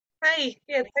Hi,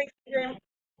 yeah, thank you very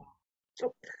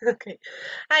okay.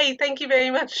 Hi, thank you very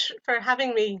much for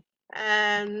having me.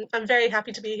 I'm very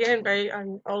happy to be here and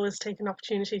I'm always taking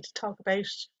opportunity to talk about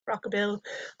Rockabill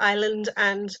Island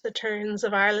and the Terns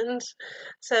of Ireland.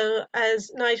 So,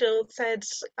 as Nigel said,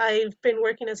 I've been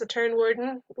working as a Tern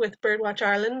Warden with BirdWatch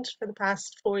Ireland for the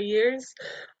past 4 years.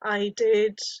 I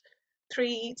did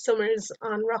 3 summers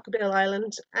on Rockabill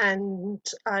Island and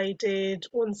I did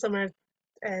one summer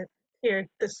uh, here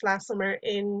this last summer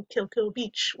in Kilcoole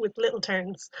Beach with Little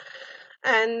Terns.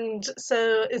 And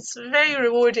so it's a very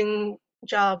rewarding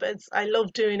job. I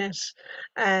love doing it,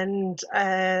 and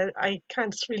I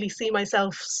can't really see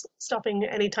myself stopping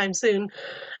anytime soon.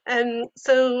 And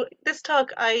so this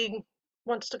talk, I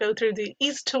wanted to go through the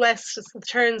east to west, it's the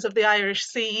turns of the Irish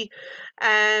Sea,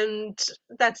 and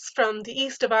that's from the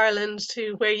east of Ireland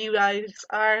to where you guys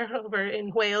are over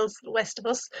in Wales, west of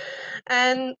us.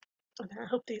 And I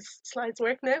hope these slides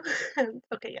work now.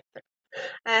 Okay, yeah.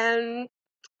 Um,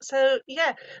 so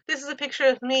yeah, this is a picture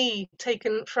of me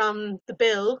taken from the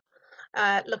bill,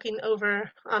 looking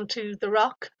over onto the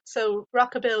rock. So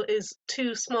Rockabill is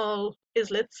two small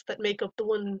islets that make up the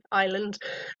one island,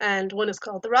 and one is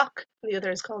called the Rock, and the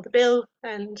other is called the Bill,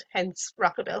 and hence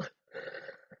Rockabill.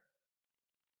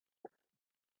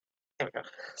 There we go.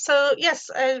 So yes,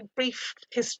 a brief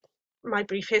my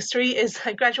brief history is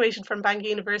I graduated from Bangor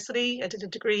University. I did a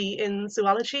degree in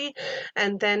zoology,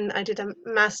 and then I did a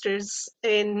master's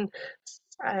in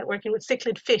working with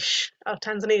cichlid fish of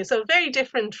Tanzania. So very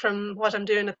different from what I'm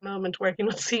doing at the moment, working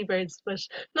with seabirds, but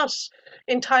not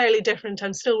entirely different.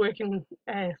 I'm still working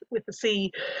with the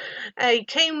sea. I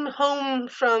came home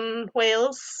from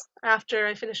Wales after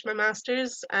I finished my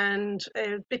master's, and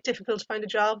a bit difficult to find a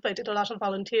job. I did a lot of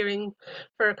volunteering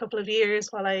for a couple of years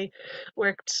while I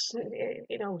worked,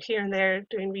 here and there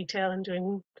doing retail and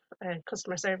doing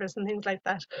customer service and things like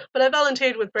that. But I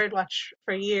volunteered with BirdWatch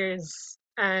for years,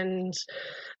 and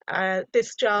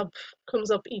this job comes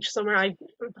up each summer. I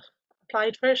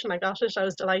applied for it and I got it. I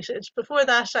was delighted. Before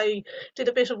that, I did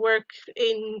a bit of work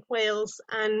in Wales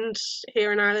and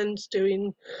here in Ireland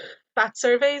doing bat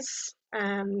surveys.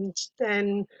 And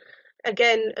then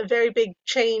again, a very big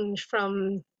change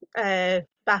from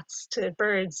bats to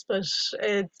birds, but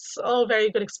it's all very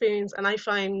good experience. And I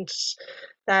find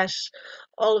that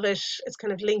all of it is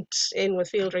kind of linked in with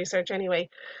field research anyway.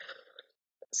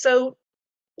 So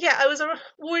yeah, I was a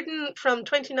warden from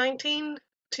 2019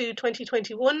 to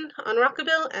 2021 on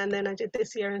Rockabill, and then I did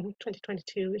this year in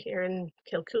 2022 here in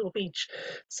Kilcoole Beach.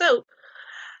 So,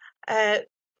 uh,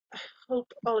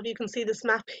 hope all of you can see this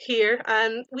map here.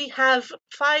 We have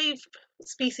 5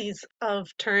 species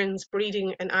of terns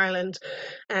breeding in Ireland,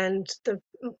 and the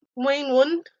main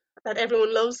one that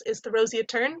everyone loves is the Roseate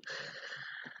Tern.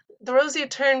 The Roseate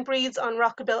Tern breeds on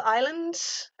Rockabill Island,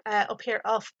 up here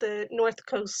off the north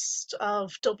coast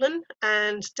of Dublin,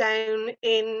 and down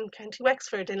in County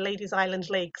Wexford in Ladies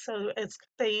Island Lake. So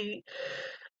they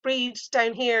breed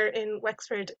down here in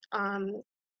Wexford on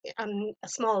a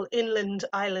small inland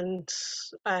island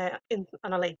on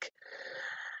a lake.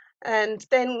 And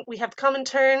then we have the common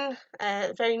tern,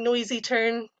 a very noisy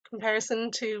tern comparison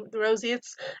to the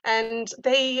roseates, and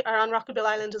they are on Rockabill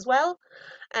Island as well.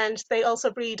 And they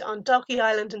also breed on Dalkey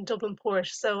Island and Dublin Port.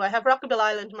 So I have Rockabill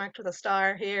Island marked with a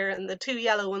star here, and the two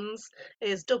yellow ones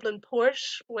is Dublin Port,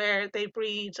 where they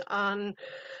breed on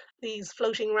these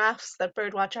floating rafts that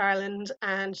BirdWatch Ireland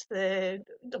and the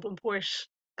Dublin Port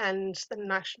and the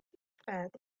National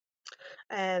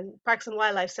uh, Parks and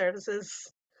Wildlife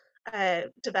Services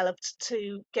developed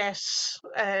to get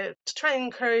to try and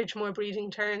encourage more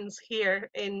breeding terns here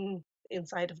in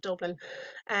inside of Dublin.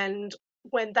 And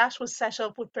when that was set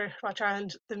up with Birdwatch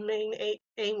Ireland, the main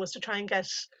aim was to try and get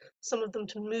some of them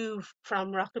to move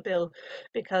from Rockabill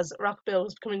because Rockabill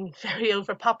was becoming very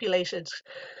overpopulated.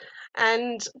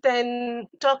 And then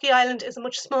Dalkey Island is a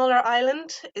much smaller island.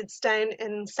 It's down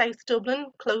in South Dublin,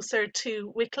 closer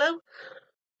to Wicklow.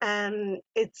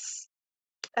 It's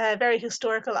a very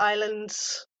historical island,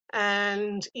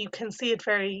 and you can see it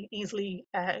very easily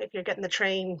if you're getting the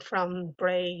train from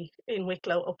Bray in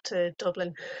Wicklow up to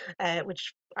Dublin,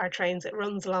 which are trains. It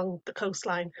runs along the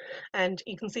coastline, and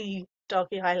you can see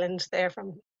Doggy Island there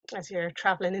from as you're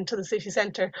traveling into the city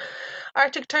centre.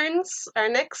 Arctic terns are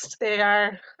next. They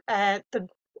are the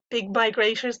big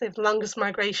migrators. They have the longest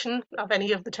migration of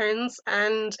any of the terns,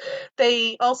 and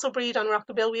they also breed on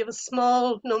Rockabill. We have a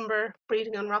small number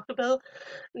breeding on Rockabill,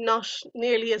 not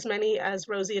nearly as many as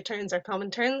Roseate Terns or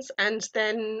common terns, and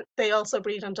then they also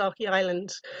breed on Dalkey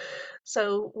Island.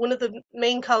 So one of the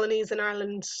main colonies in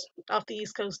Ireland off the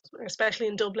east coast, especially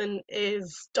in Dublin,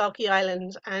 is Dalkey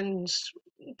Island, and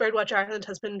BirdWatch Ireland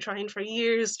has been trying for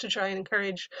years to try and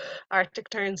encourage Arctic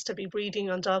terns to be breeding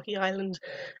on Dalkey Island,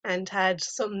 and had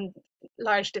some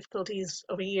large difficulties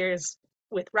over years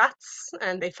with rats,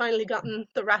 and they've finally gotten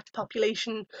the rat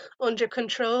population under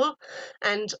control.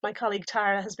 And my colleague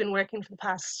Tara has been working for the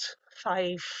past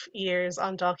 5 years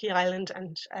on Dalkey Island,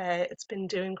 and it's been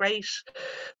doing great.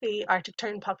 The Arctic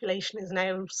tern population is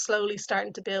now slowly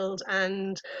starting to build,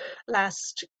 and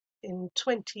last in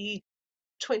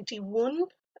 2021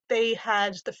 they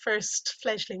had the first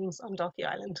fledglings on Dalkey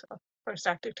Island, first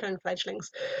Arctic tern fledglings.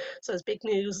 So it's big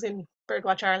news in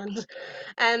BirdWatch Ireland.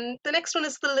 And the next one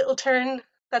is the Little Tern.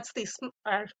 That's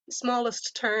our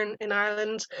smallest tern in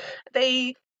Ireland.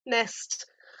 They nest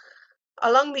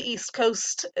along the east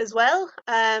coast as well.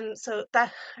 So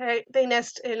that they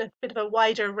nest in a bit of a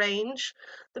wider range.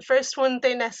 The first one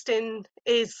they nest in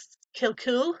is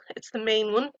Kilcoole. It's the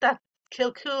main one. That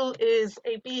Kilcoole is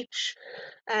a beach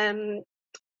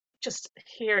just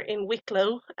here in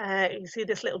Wicklow. You see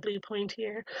this little blue point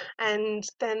here. And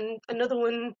then another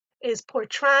one is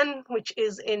Tern, which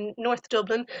is in North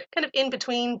Dublin, kind of in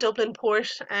between Dublin Port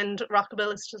and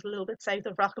Rockabill. It's just a little bit south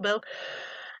of Rockabill.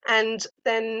 And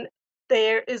then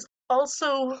there is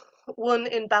also one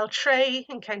in Baltray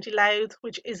in County Louth,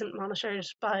 which isn't monitored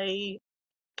by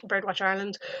BirdWatch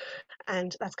Ireland,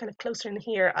 and that's kind of closer in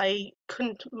here. I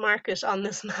couldn't mark it on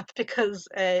this map because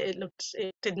it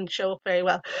didn't show up very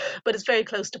well, but it's very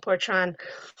close to Portrane.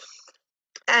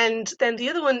 And then the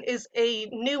other one is a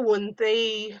new one.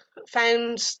 They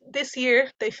found this year,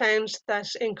 they found that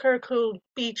in Kilcoole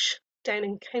Beach down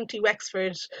in County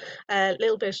Wexford, a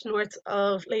little bit north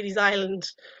of Ladies Island,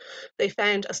 they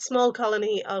found a small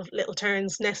colony of little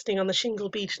terns nesting on the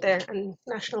shingle beach there, and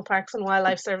National Parks and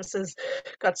Wildlife Services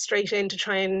got straight in to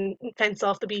try and fence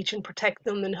off the beach and protect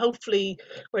them. And hopefully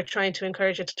we're trying to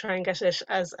encourage it to try and get it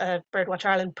as a BirdWatch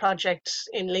Ireland project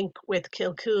in link with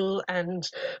Kilcoole and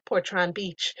Portrane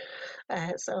Beach.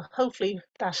 So hopefully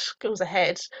that goes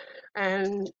ahead.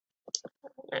 And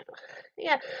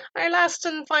yeah, our last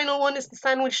and final one is the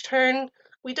sandwich tern.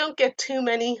 We don't get too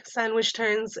many sandwich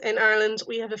terns in Ireland.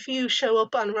 We have a few show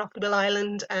up on Rockabill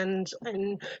Island and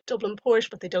in Dublin Port,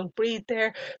 but they don't breed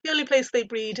there. The only place they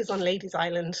breed is on Ladies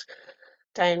Island,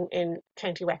 down in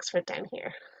County Wexford down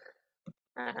here.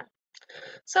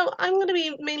 So I'm going to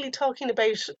be mainly talking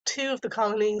about two of the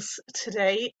colonies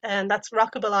today, and that's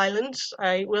Rockabill Island.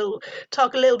 I will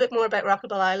talk a little bit more about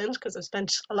Rockabill Island because I've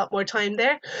spent a lot more time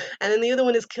there. And then the other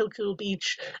one is Kilcoole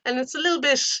Beach, and it's a little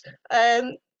bit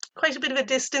quite a bit of a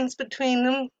distance between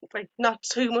them, like not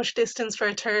too much distance for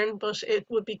a tern, but it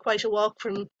would be quite a walk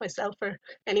from myself or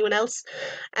anyone else.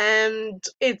 And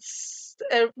it's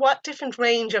a different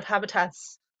range of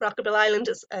habitats. Rockabill Island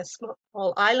is a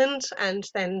small island, and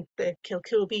then the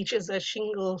Kilcoole Beach is a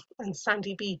shingle and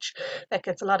sandy beach that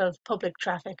gets a lot of public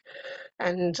traffic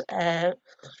and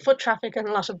foot traffic and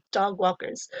a lot of dog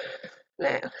walkers.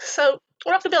 Now, so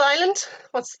Rockabill Island,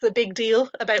 what's the big deal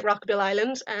about Rockabill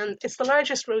Island? It's the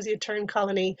largest roseate tern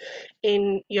colony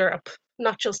in Europe,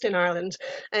 not just in Ireland.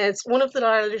 And it's one of the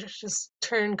largest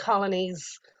tern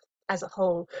colonies as a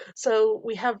whole. So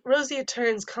we have roseate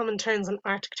terns, common terns, and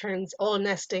Arctic terns all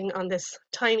nesting on this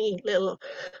tiny little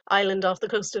island off the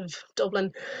coast of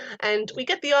Dublin. And we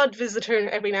get the odd visitor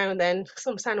every now and then.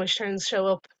 Some sandwich terns show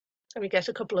up, and we get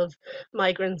a couple of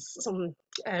migrants, some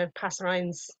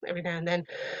passerines every now and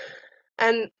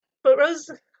then. But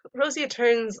roseate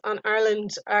terns on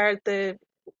Ireland are the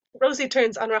roseate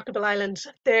terns on Rockabill Island.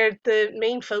 They're the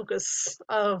main focus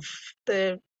of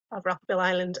Rockabill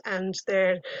Island, and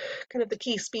they're kind of the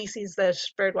key species that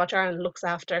BirdWatch Ireland looks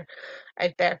after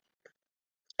out there.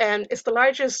 It's the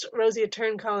largest roseate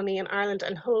tern colony in Ireland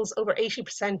and holds over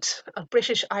 80% of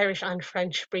British, Irish, and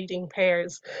French breeding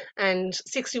pairs, and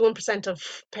 61% of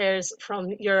pairs from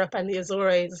Europe and the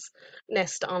Azores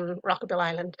nest on Rockabill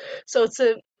Island. So it's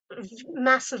a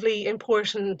massively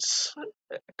important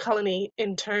colony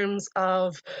in terms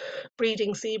of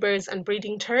breeding seabirds and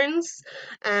breeding terns.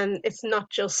 And it's not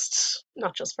just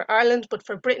for Ireland, but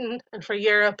for Britain and for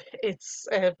Europe. It's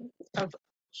of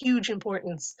huge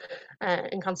importance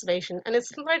in conservation, and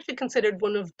it's largely considered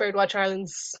one of BirdWatch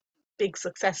Ireland's big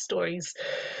success stories.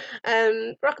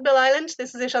 Rockabill Island,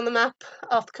 this is it on the map,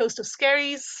 off the coast of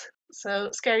Skerries. So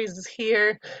Skerries is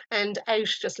here, and out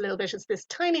just a little bit is this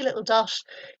tiny little dot.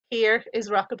 Here is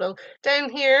Rockabill. Down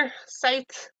here,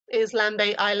 south is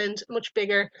Lambay Island, much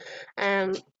bigger.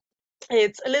 Um,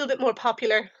 it's a little bit more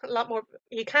popular, a lot more.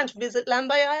 You can't visit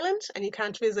Lambay Island, and you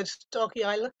can't visit Dalkey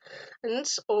Island,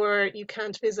 or you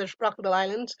can't visit Rockabill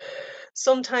Island.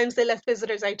 Sometimes they let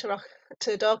visitors out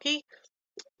to Dalkey.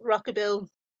 Rockabill,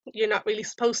 you're not really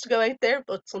supposed to go out there,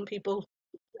 but some people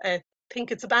uh,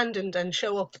 think it's abandoned and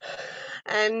show up.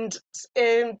 And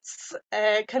it's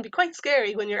can be quite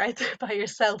scary when you're out there by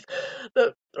yourself.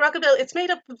 But Rockabill, it's made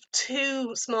up of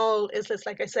two small islets,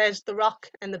 like I said, the Rock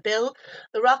and the Bill.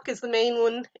 The Rock is the main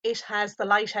one. It has the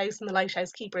lighthouse and the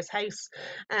lighthouse keeper's house.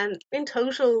 And in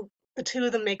total, the two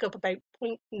of them make up about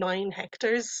 0.9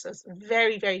 hectares. So it's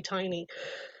very, very tiny.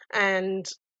 And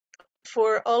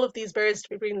for all of these birds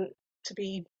to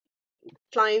be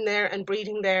flying there and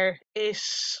breeding there, it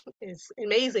is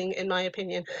amazing in my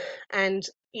opinion. And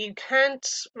you can't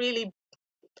really,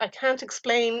 I can't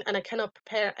explain and I cannot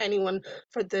prepare anyone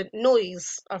for the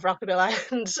noise of Rockabill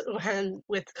Island when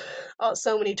with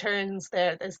so many terns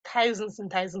there. There's thousands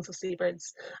and thousands of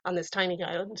seabirds on this tiny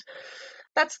island.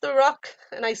 That's the Rock,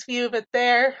 a nice view of it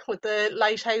there with the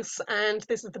lighthouse, and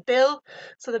this is the Bill.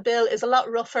 So the Bill is a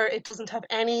lot rougher. It doesn't have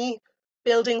any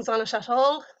buildings on it at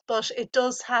all, but it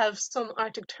does have some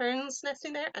Arctic terns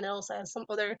nesting there, and it also has some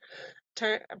other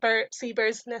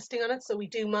seabirds nesting on it. So we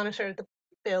do monitor the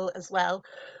Bill as well.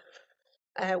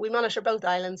 We monitor both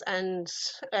islands, and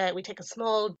we take a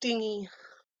small dinghy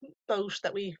boat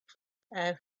that we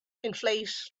uh,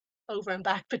 inflate over and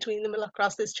back between them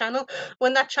across this channel.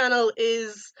 When that channel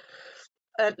is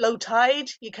at low tide,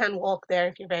 you can walk there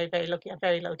if you're very, very lucky at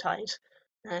very low tide.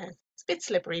 It's a bit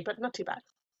slippery, but not too bad.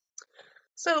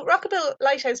 So Rockabill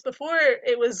Lighthouse, before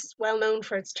it was well known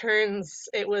for its terns,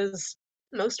 it was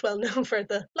most well known for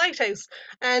the lighthouse.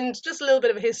 And just a little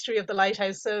bit of a history of the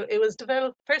lighthouse. So it was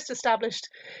first established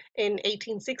in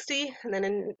 1860, and then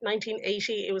in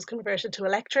 1980 it was converted to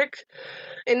electric.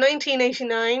 In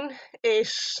 1989,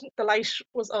 the light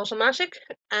was automatic,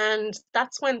 and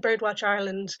that's when BirdWatch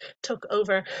Ireland took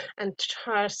over and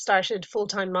started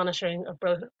full-time monitoring of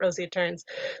roseate terns.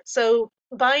 So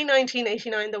by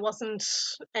 1989, there wasn't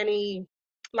any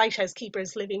lighthouse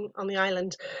keepers living on the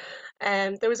island.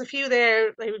 There was a few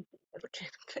there. They would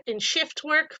in shift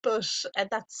work, but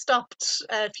that stopped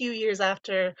a few years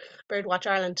after BirdWatch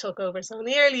Ireland took over. So in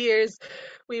the early years,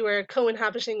 we were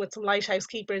co-inhabiting with some lighthouse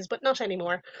keepers, but not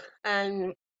anymore.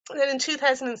 And then in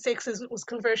 2006, it was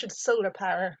converted to solar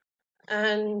power.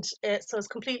 And so it's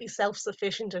completely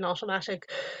self-sufficient and automatic.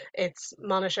 It's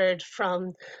monitored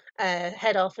from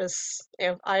head office,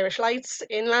 Irish Lights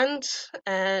inland,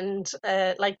 and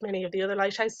like many of the other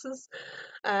lighthouses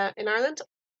in Ireland.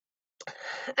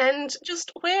 And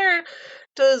just where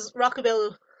does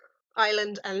Rockabill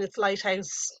Island and its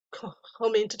lighthouse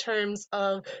come into terms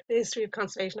of the history of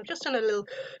conservation? I've just done a little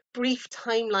brief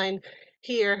timeline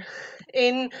here.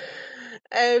 In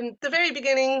the very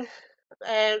beginning,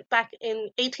 back in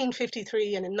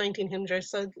 1853 and in 1900,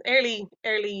 so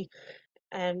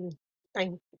um,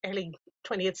 early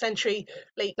 20th century,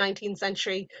 late 19th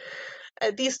century,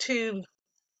 these two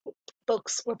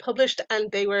books were published,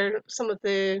 and they were some of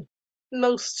the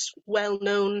most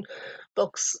well-known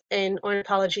books in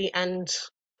ornithology and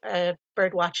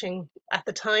bird watching at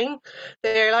the time.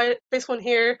 They're like this one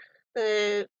here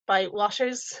by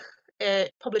Waters,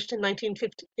 published in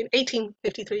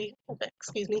 1853.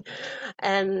 Excuse me.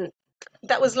 Um,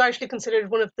 that was largely considered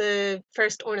one of the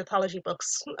first ornithology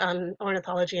books on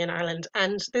ornithology in Ireland.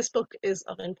 And this book is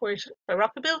of import for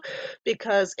Rockabill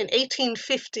because in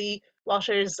 1850,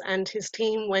 Waters and his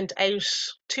team went out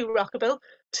to Rockabill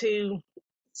to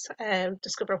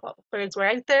discover what birds were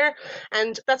out there.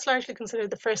 And that's largely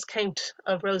considered the first count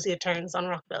of roseate terns on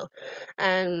Rockabill.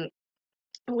 And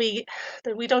we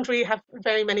we don't really have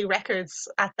very many records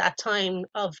at that time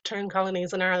of tern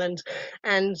colonies in Ireland,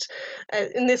 and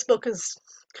in this book is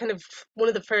kind of one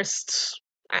of the first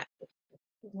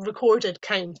recorded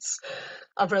counts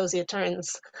of roseate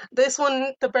terns. This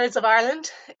one, The Birds of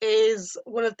Ireland, is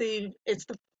one of it's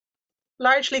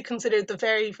largely considered the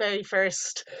very, very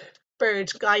first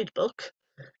bird guidebook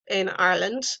in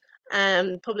Ireland,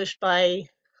 published by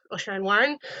Usher and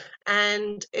Warren,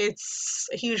 and it's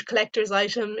a huge collector's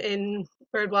item in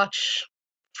birdwatch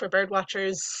for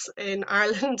birdwatchers in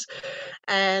Ireland.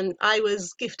 And I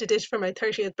was gifted it for my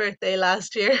 30th birthday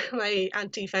last year. My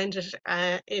auntie found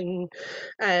it in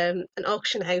an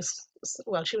auction house.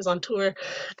 Well, she was on tour,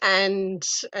 and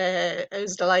I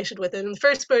was delighted with it. And the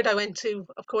first bird I went to,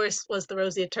 of course, was the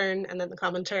roseate tern, and then the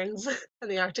common terns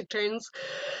and the Arctic terns.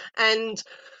 And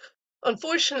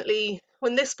Unfortunately,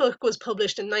 when this book was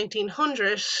published in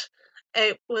 1900,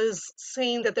 it was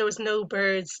seen that there was no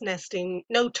birds nesting,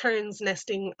 no terns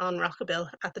nesting on Rockabill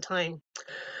at the time.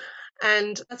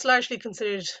 And that's largely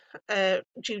considered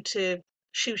due to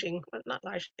shooting. Well, not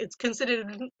large. It's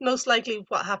considered most likely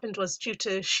what happened was due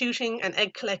to shooting and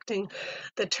egg collecting.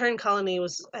 The tern colony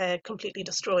was completely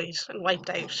destroyed and wiped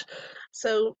out.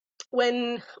 So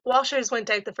when Waters went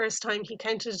out the first time, he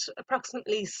counted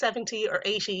approximately 70 or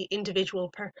 80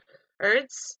 individual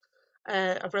birds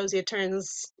of Roseate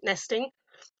Terns nesting.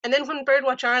 And then when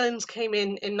BirdWatch Ireland came in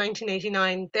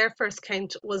 1989, their first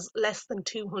count was less than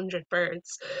 200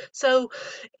 birds. So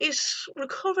it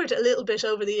recovered a little bit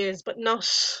over the years, but not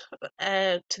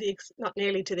not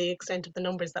nearly to the extent of the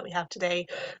numbers that we have today.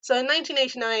 So in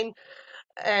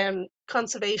 1989,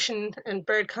 conservation and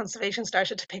bird conservation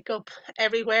started to pick up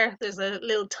everywhere. There's a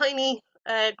little tiny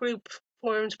group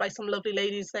formed by some lovely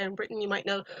ladies there in Britain. You might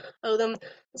know them.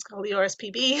 It's called the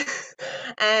RSPB.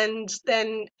 And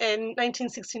then in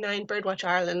 1969, BirdWatch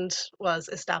Ireland was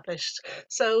established.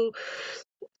 So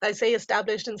I say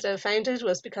established instead of founded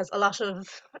was because a lot of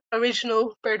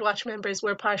original Birdwatch members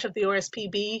were part of the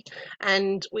RSPB,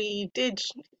 and we did,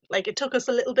 like, it took us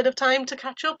a little bit of time to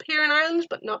catch up here in Ireland,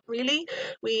 but not really.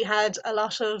 We had a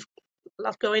lot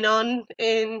going on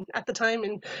in at the time.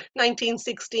 In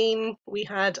 1916 we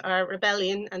had our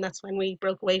rebellion, and that's when we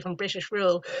broke away from British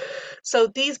rule. So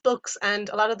these books and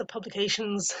a lot of the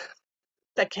publications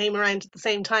that came around at the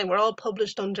same time were all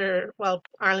published under, well,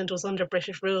 Ireland was under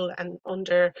British rule and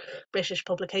under British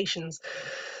publications.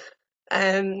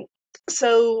 Um,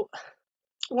 so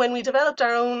when we developed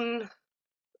our own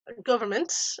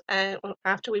government,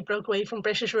 after we broke away from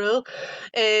British rule,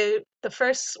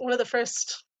 one of the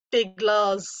first big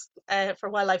laws for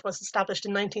wildlife was established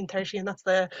in 1930, and that's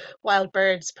the Wild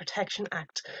Birds Protection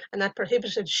Act, and that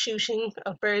prohibited shooting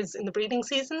of birds in the breeding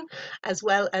season, as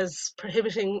well as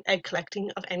prohibiting egg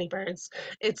collecting of any birds.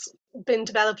 It's been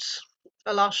developed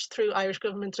a lot through Irish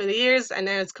government through the years, and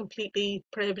now it's completely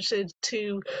prohibited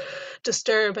to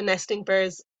disturb a nesting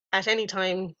birds at any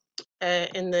time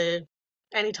in the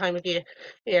any time of year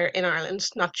here in Ireland,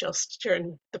 not just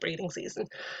during the breeding season.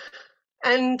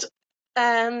 And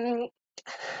um,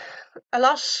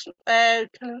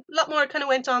 lot more kind of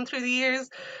went on through the years.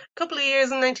 A couple of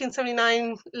years in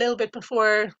 1979, a little bit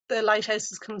before the lighthouse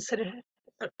was considered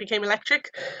became electric,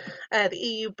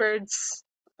 the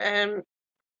um,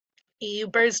 EU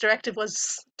Birds Directive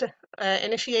was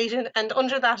initiated, and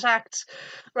under that act,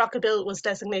 Rockabill was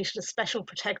designated a special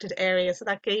protected area. So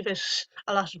that gave it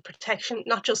a lot of protection,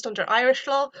 not just under Irish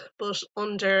law, but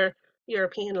under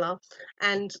European law.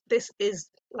 And this is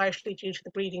largely due to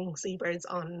the breeding seabirds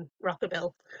on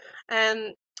Rockabill.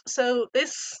 Um, so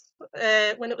this,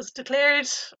 when it was declared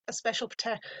a special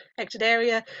protected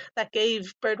area, that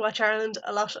gave BirdWatch Ireland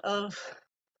a lot of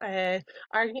uh,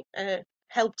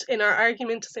 helped in our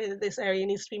argument to say that this area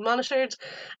needs to be monitored.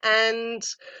 And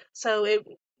so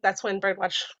that's when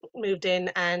Birdwatch moved in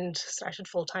and started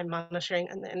full-time monitoring.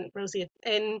 And then Roseate,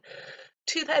 in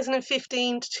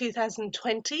 2015 to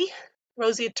 2020,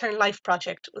 Roseate Tern Life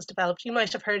Project was developed. You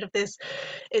might have heard of this.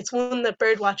 It's one that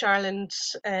Birdwatch Ireland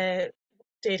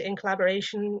did in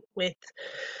collaboration with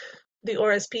the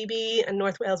RSPB and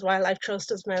North Wales Wildlife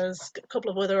Trust, as well as a couple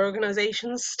of other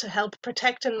organisations, to help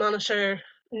protect and monitor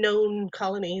known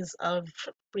colonies of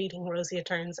breeding roseate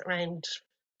terns around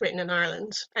Britain and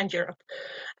Ireland and Europe.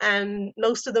 And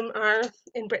most of them are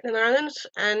in Britain and Ireland.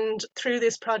 And through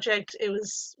this project,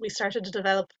 we started to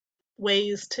develop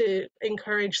ways to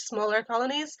encourage smaller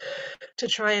colonies to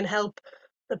try and help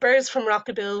the birds from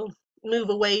Rockabill move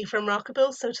away from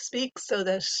Rockabill, so to speak, so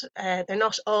that they're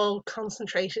not all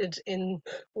concentrated in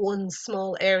one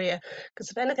small area. Because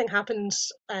if anything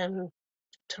happens to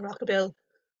Rockabill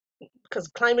because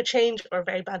of climate change or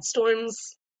very bad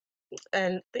storms,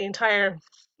 and the entire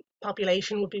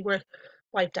population would be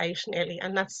wiped out nearly,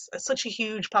 and that's such a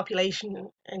huge population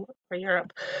for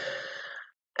Europe.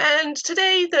 And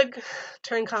today, the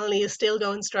Tern colony is still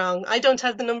going strong. I don't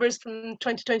have the numbers from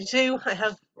 2022. I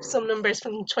have some numbers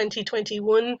from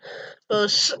 2021,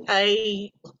 but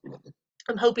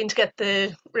I'm hoping to get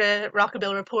the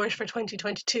Rockabill report for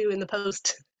 2022 in the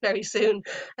post very soon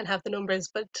and have the numbers.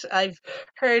 But I've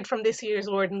heard from this year's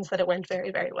wardens that it went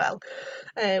very, very well.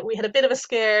 We had a bit of a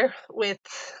scare with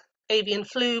avian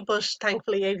flu, but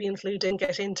thankfully avian flu didn't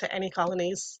get into any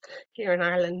colonies here in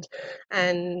Ireland,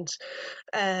 and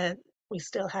we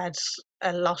still had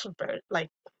a lot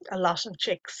of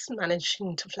chicks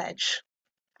managing to fledge.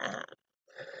 Uh,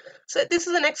 so this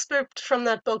is an excerpt from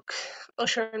that book,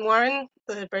 Usher and Warren,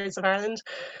 The Birds of Ireland.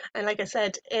 And like I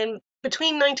said,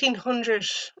 between 1900,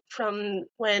 from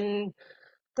when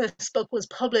this book was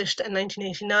published in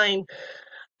 1989,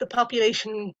 the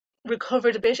population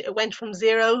recovered a bit. It went from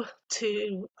zero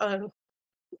to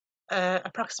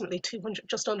approximately 200,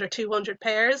 just under 200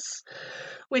 pairs,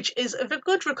 which is a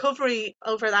good recovery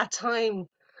over that time.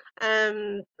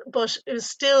 But it was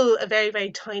still a very,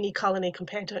 very tiny colony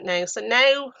compared to it now. So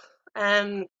now,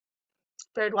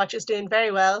 BirdWatch is doing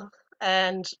very well,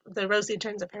 and the Roseate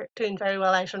Terns are doing very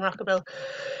well out on Rockabill.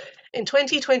 In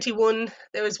 2021,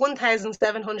 there was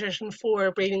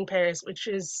 1,704 breeding pairs, which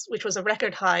was a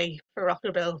record high for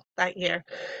Rockabill that year,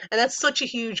 and that's such a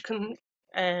huge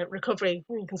recovery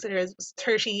when you consider it was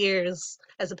 30 years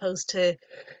as opposed to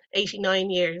 89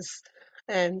 years,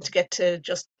 to get to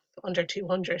just under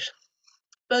 200.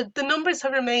 But the numbers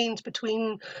have remained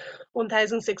between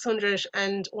 1,600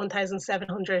 and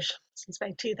 1,700 since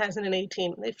about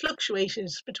 2018. They fluctuated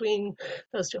between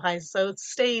those two highs, so it's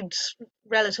stayed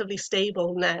relatively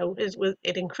stable now.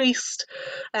 It increased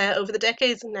over the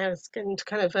decades, and now it's getting to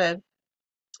kind of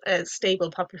a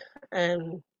stable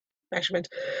measurement.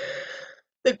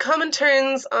 The common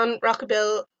terns on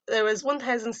Rockabill, there was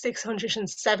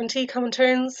 1,670 common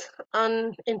terns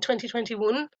in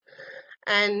 2021,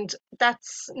 and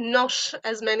that's not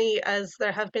as many as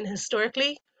there have been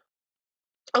historically.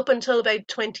 Up until about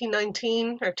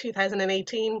 2019 or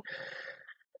 2018,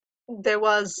 there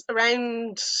was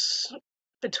around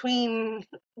between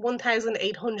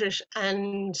 1,800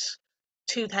 and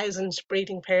 2,000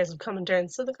 breeding pairs of common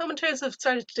terns. So the common terns have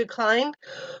started to decline.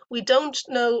 We don't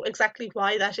know exactly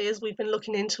why that is. We've been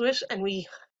looking into it, and we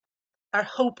are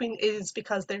hoping it is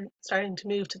because they're starting to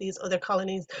move to these other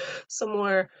colonies. Some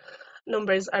more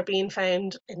numbers are being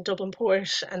found in Dublin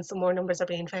Port, and some more numbers are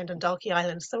being found on Dalkey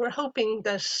Island. So we're hoping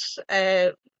that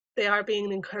they are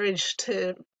being encouraged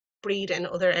to breed in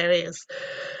other areas.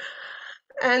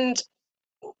 And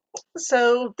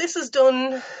so this is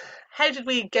done. How did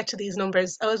we get to these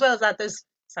numbers? Oh, as well as that, there's,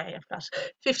 sorry, I forgot,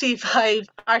 55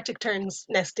 Arctic terns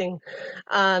nesting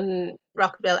on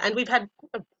Rockabill, and we've had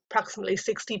approximately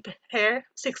 50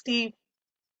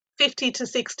 to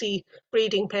 60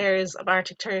 breeding pairs of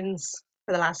Arctic terns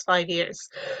for the last 5 years.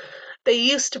 They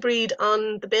used to breed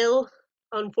on the bill.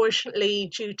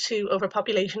 Unfortunately, due to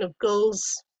overpopulation of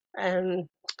gulls,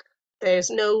 there's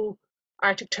no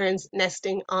Arctic terns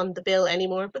nesting on the bill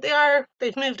anymore, but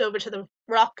they've moved over to the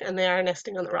rock, and they are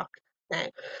nesting on the rock now.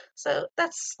 So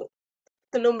that's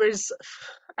the numbers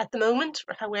at the moment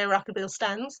for where Rockabill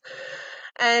stands.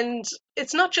 And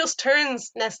it's not just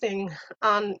terns nesting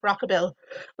on Rockabill.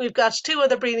 We've got two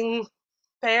other breeding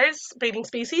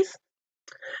species.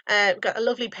 We've got a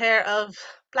lovely pair of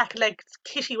black-legged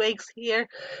kittiwakes here,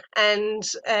 and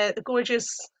the gorgeous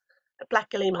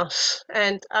black guillemot.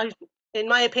 And in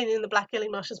my opinion, the black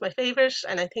guillemot is my favourite,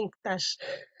 and I think that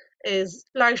is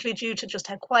largely due to just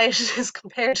how quiet it is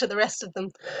compared to the rest of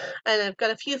them. And I've got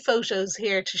a few photos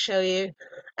here to show you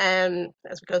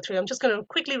as we go through. I'm just going to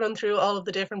quickly run through all of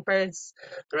the different birds.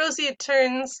 The Roseate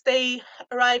Terns, they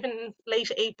arrive in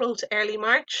late April to early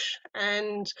March,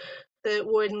 and the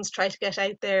wardens try to get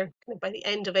out there by the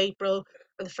end of April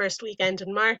or the first weekend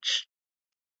in March.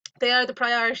 They are the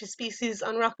priority species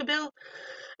on Rockabill,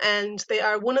 and they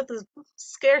are one of the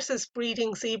scarcest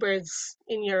breeding seabirds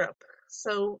in Europe.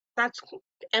 So that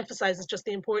emphasizes just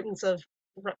the importance of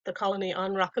the colony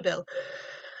on Rockabill.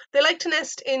 They like to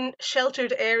nest in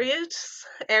sheltered areas,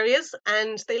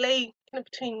 and they lay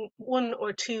between 1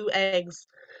 or 2 eggs.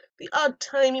 The odd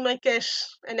time you might get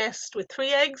a nest with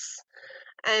 3 eggs,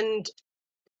 and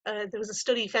there was a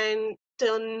study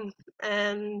done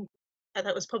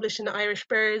that was published in Irish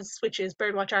Birds, which is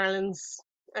BirdWatch Ireland's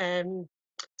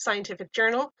scientific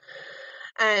journal,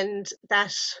 and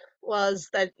that was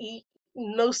that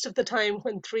most of the time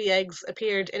when 3 eggs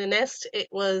appeared in a nest, it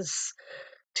was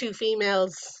 2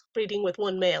 females breeding with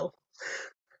 1 male.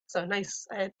 So a nice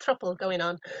throuple going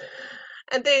on.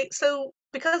 And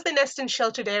because they nest in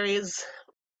sheltered areas,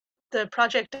 the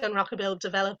project on Rockabill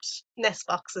developed nest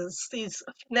boxes. These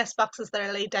nest boxes that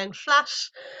are laid down flat,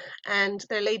 and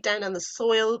they're laid down on the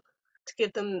soil to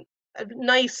give them a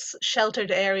nice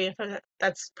sheltered area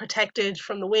that's protected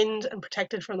from the wind and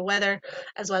protected from the weather,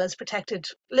 as well as a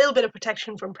little bit of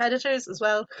protection from predators as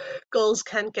well. Gulls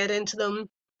can't get into them.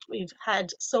 We've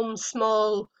had some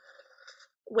small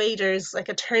waders, like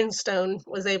a turnstone,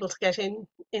 was able to get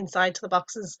inside to the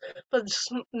boxes, but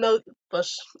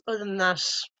other than that,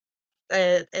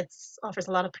 it offers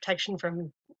a lot of protection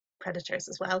from predators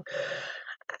as well.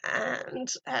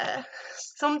 And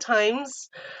sometimes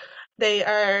they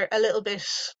are a little bit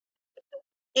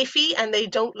iffy, and they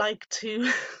don't like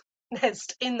to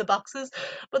nest in the boxes,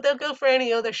 but they'll go for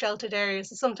any other sheltered areas.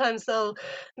 So sometimes they'll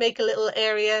make a little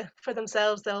area for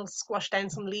themselves. They'll squash down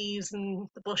some leaves and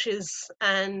the bushes,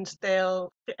 and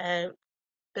they'll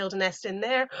build a nest in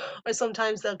there. Or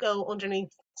sometimes they'll go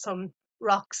underneath some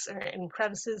rocks or in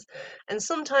crevices. And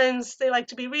sometimes they like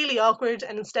to be really awkward,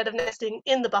 and instead of nesting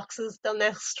in the boxes, they'll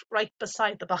nest right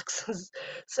beside the boxes.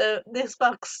 So this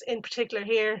box in particular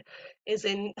here is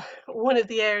in one of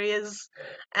the areas,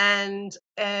 and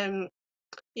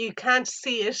you can't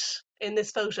see it in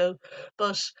this photo,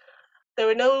 but there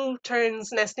were no terns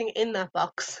nesting in that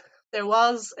box. There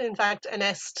was, in fact, a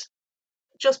nest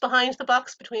just behind the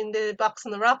box, between the box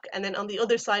and the rock, and then on the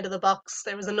other side of the box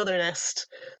there was another nest.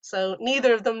 So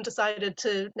neither of them decided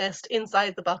to nest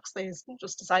inside the box, they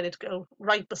just decided to go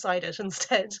right beside it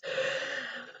instead.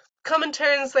 Common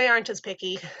terns, they aren't as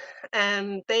picky.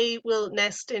 They will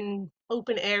nest in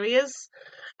open areas,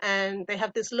 and they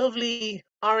have this lovely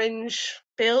orange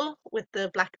bill with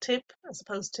the black tip, as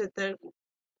opposed to the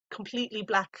completely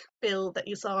black bill that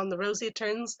you saw on the Roseate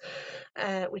Terns,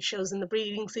 which shows in the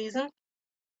breeding season.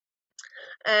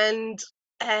 And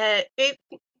it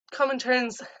common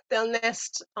terns, they'll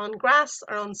nest on grass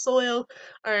or on soil,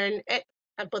 or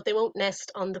but they won't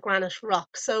nest on the granite rock.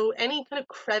 So any kind of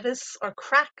crevice or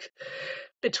crack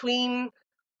between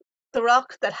the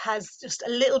rock that has just a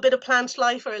little bit of plant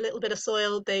life or a little bit of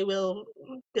soil, they will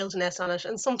build a nest on it.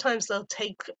 And sometimes they'll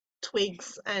take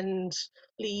twigs and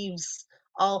leaves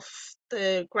off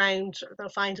the ground, or they'll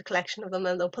find a collection of them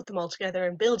and they'll put them all together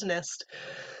and build a nest.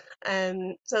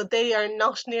 So they are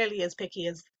not nearly as picky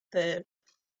as the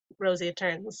Roseate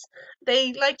Terns.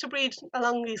 They like to breed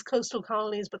along these coastal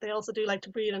colonies, but they also do like to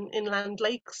breed in inland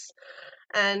lakes.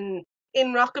 And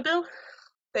in Rockabill,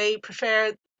 they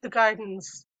prefer the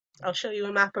gardens. I'll show you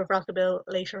a map of Rockabill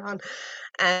later on.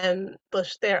 But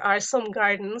there are some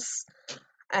gardens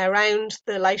around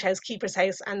the lighthouse keeper's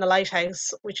house and the lighthouse,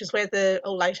 which is where the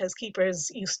old lighthouse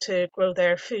keepers used to grow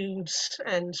their food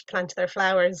and plant their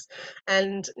flowers.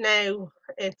 And now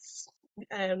it's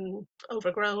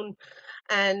overgrown,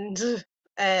 and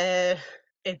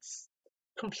it's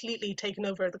completely taken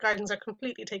over. The gardens are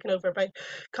completely taken over by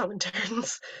common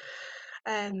terns.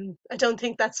 I don't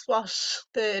think that's what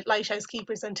the lighthouse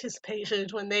keepers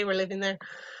anticipated when they were living there.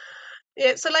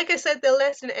 Yeah, so like I said, they'll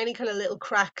nest in any kind of little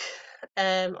crack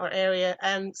or area.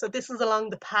 So this is along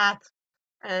the path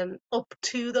up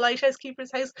to the lighthouse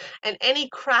keeper's house, and any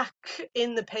crack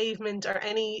in the pavement or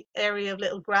any area of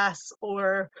little grass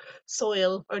or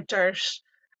soil or dirt,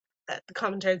 the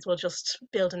common terns will just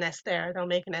build a nest there. They'll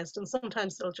make a nest, and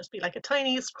sometimes there'll just be like a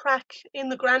tiniest crack in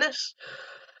the granite,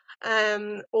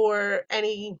 or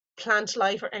any plant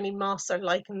life or any moss or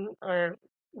lichen or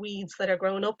weeds that are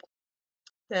growing up.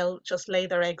 They'll just lay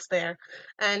their eggs there.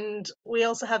 And we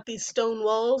also have these stone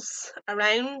walls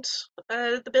around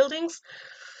the buildings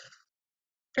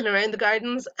and around the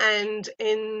gardens. And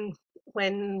in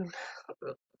when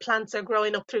plants are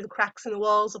growing up through the cracks in the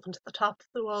walls, up into the top of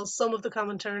the walls, some of the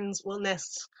common terns will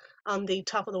nest on the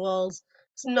top of the walls.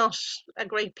 It's not a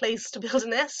great place to build a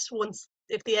nest. Once,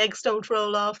 if the eggs don't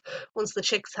roll off, once the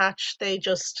chicks hatch, they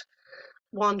just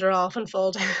wander off and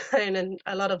fall down. And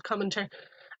a lot of common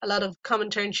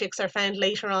tern chicks are found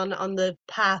later on the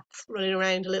path, running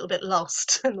around a little bit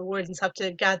lost, and the wardens have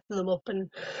to gather them up and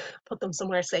put them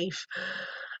somewhere safe.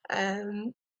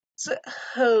 Um,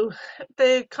 so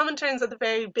the common terns are the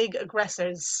very big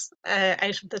aggressors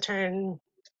out of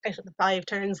the 5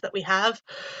 terns that we have.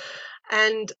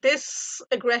 And this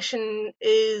aggression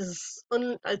is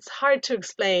it's hard to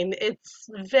explain. It's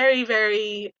very,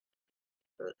 very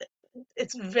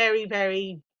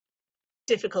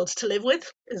difficult to live with,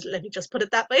 let me just put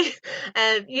it that way.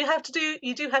 You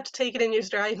do have to take it in your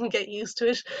stride and get used to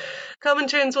it. Common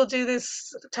terns will do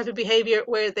this type of behavior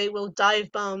where they will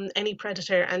dive bomb any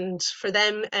predator, and for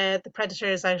them, the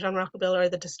predators out on Rockabill, or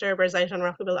the disturbers out on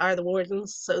Rockabill, are the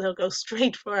wardens, so they'll go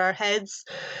straight for our heads.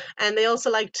 And they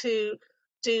also like to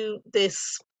do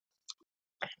this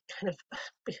kind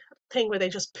of thing where they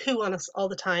just poo on us all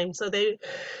the time. So they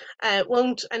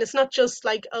won't, and it's not just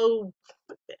like, oh,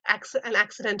 an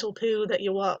accidental poo that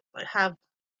you have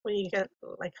when you get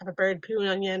like have a bird pooing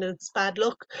on you and it's bad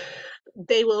luck.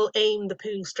 They will aim the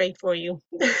poo straight for you,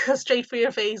 straight for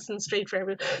your face and straight for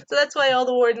everyone. So that's why all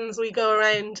the wardens, we go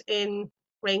around in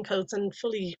raincoats and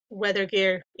fully weather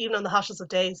gear, even on the hottest of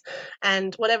days.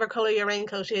 And whatever color your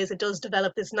raincoat is, it does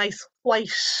develop this nice white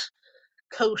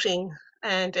coating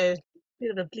and a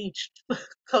bit of a bleached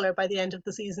color by the end of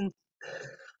the season.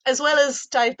 As well as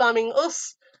dive bombing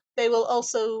us, they will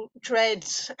also dread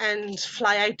and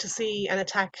fly out to sea and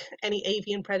attack any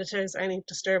avian predators or any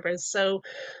disturbers. So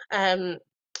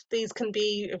These can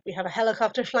be if we have a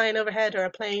helicopter flying overhead or a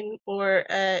plane, or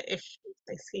if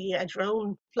they see a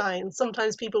drone flying.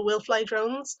 Sometimes people will fly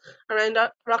drones around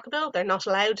Rockabill. They're not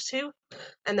allowed to,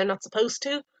 and they're not supposed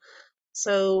to.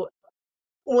 So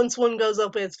once one goes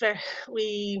up,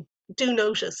 we do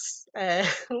notice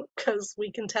because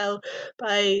we can tell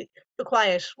by the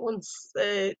quiet. Once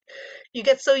you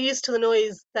get so used to the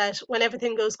noise that when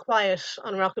everything goes quiet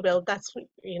on Rockabill,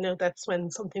 that's when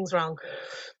something's wrong.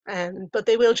 But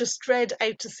they will just dread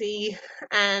out to sea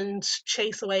and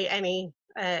chase away any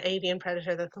avian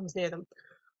predator that comes near them.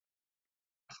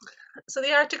 So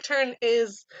the Arctic tern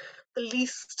is the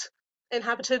least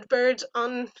inhabited bird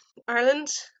on Ireland,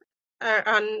 or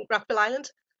on Rockabill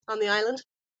Island, on the island.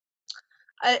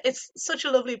 It's such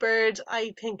a lovely bird.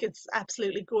 I think it's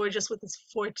absolutely gorgeous with its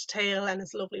forked tail and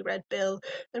its lovely red bill.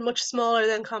 They're much smaller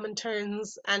than common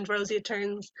terns and roseate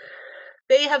terns.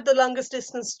 They have the longest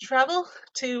distance to travel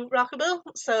to Rockabill,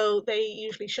 so they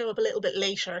usually show up a little bit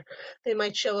later. They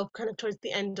might show up kind of towards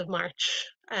the end of March,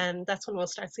 and that's when we'll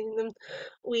start seeing them.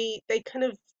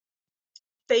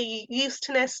 They used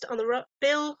to nest on the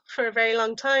bill for a very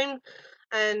long time,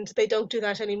 and they don't do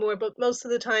that anymore. But most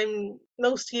of the time,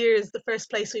 most years, the first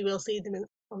place we will see them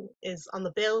is on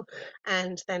the bill,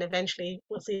 and then eventually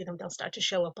we'll see them. They'll start to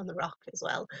show up on the rock as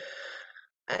well.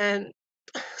 And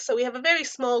so we have a very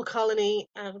small colony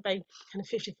of about kind of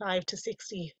 55 to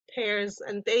 60 pairs,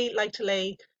 and they like to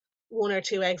lay one or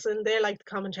two eggs, and they're like the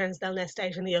common terns. They'll nest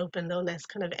out in the open. They'll nest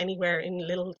kind of anywhere in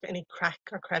any crack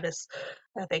or crevice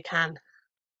that they can.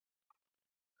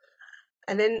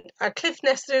 And then our cliff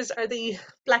nesters are the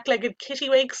black-legged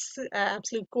kittiwakes,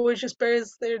 absolute gorgeous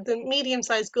birds. They're the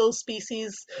medium-sized gull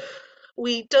species.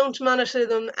 We don't monitor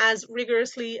them as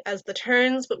rigorously as the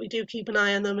terns, but we do keep an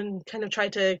eye on them and kind of try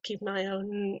to keep an eye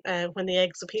on when the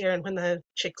eggs appear and when the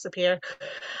chicks appear.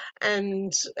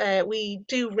 And we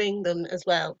do ring them as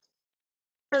well.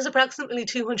 There's approximately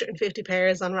 250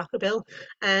 pairs on Rockabill,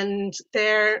 and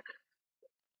they're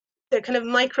kind of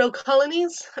micro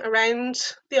colonies around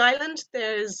the island.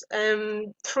 There's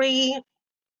three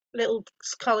little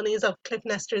colonies of cliff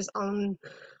nesters on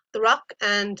the rock,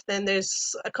 and then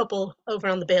there's a couple over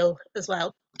on the bill as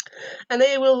well. And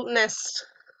they will nest.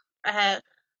 Uh,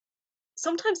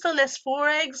 Sometimes they'll nest four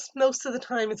eggs. Most of the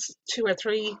time, it's two or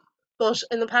three. But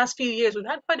in the past few years, we've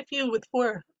had quite a few with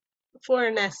four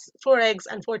eggs,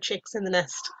 and four chicks in the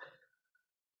nest.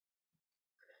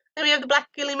 Then we have the black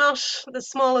guillemot, the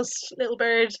smallest little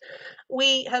bird.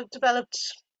 We have developed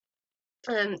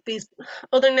these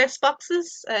other nest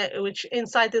boxes, which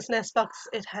inside this nest box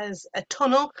it has a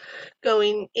tunnel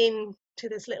going into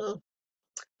this little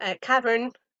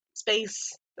cavern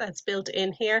space that's built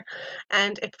in here,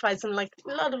 and it provides them like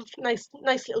a lot of nice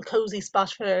little cozy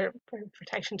spot for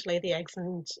protection to lay the eggs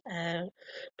and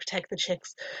protect the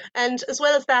chicks. And as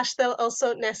well as that, they'll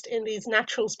also nest in these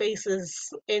natural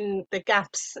spaces in the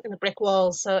gaps in the brick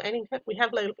walls. So we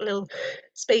have little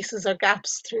spaces or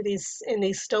gaps through these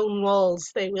stone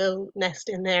walls. They will nest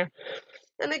in there.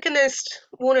 And they can nest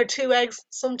one or two eggs.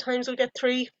 Sometimes we get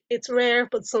three. It's rare,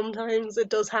 but sometimes it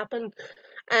does happen.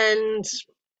 And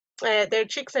their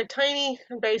chicks are tiny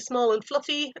and very small and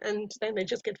fluffy, and then they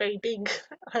just get very big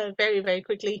very, very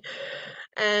quickly.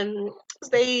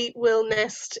 They will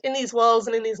nest in these walls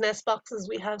and in these nest boxes.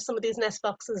 We have some of these nest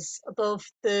boxes above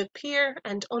the pier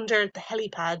and under the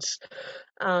helipad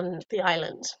on the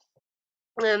island.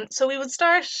 So we would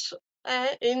start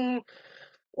in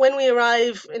when we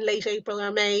arrive in late April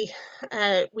or May,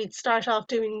 we'd start off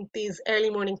doing these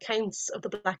early morning counts of the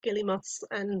black guillemots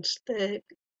and the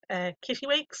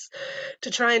kittiwakes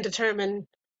to try and determine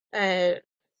the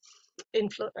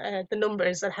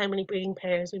numbers and how many breeding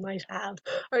pairs we might have,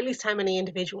 or at least how many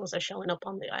individuals are showing up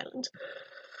on the island.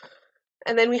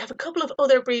 And then we have a couple of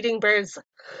other breeding birds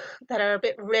that are a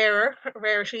bit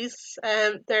rarities.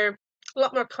 They're a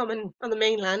lot more common on the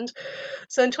mainland.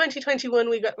 So in 2021,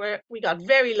 we got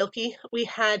very lucky. We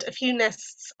had a few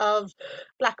nests of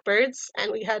blackbirds, and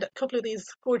we had a couple of these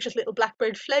gorgeous little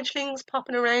blackbird fledglings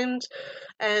popping around.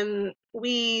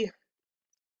 We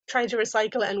try to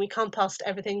recycle and we compost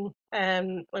everything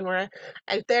when we're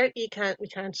out there. We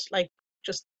can't like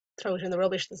just throw it in the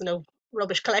rubbish. There's no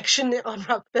rubbish collection on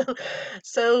Rockville.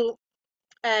 So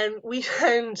we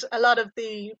found a lot of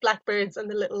the blackbirds and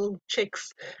the little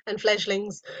chicks and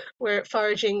fledglings were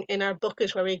foraging in our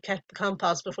bucket where we kept the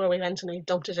compost before we went, and we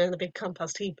dumped it in the big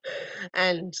compost heap.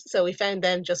 And so we found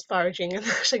them just foraging and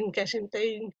that and getting,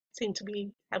 they seemed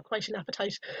to have quite an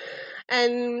appetite.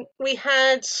 And we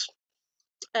had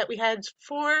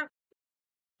four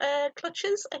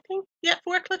clutches, I think. Yeah,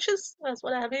 4 clutches. That's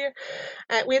what I have here.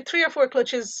 We had 3 or 4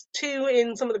 clutches, 2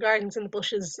 in some of the gardens in the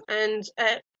bushes, and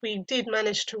we did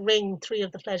manage to ring 3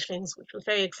 of the fledglings, which was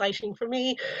very exciting for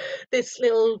me. This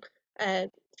little uh,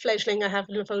 fledgling I have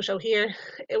in a photo here,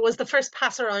 it was the first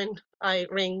passerine I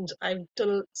ringed. I've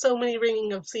done so many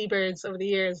ringing of seabirds over the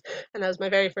years, and that was my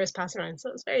very first passerine, so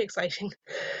it was very exciting.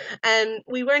 And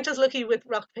we weren't as lucky with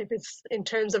rock pipits in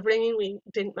terms of ringing. We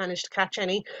didn't manage to catch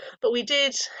any, but we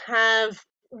did have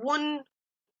one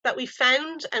that we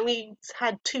found, and we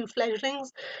had 2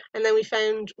 fledglings, and then we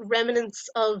found remnants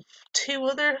of 2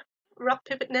 other rock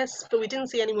pipit nests, but we didn't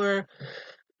see any more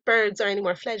birds or any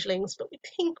more fledglings. But we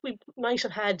think we might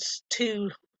have had 2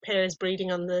 pairs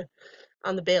breeding on the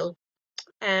bill.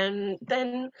 And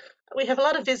then we have a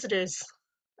lot of visitors.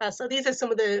 So these are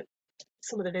some of the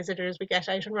visitors we get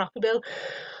out in Rockabill.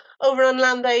 Over on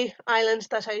Lambay Island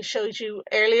that I showed you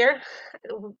earlier,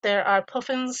 there are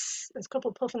puffins. There's a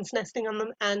couple of puffins nesting on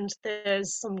them, and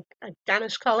there's a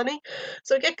gannet colony.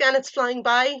 So we get gannets flying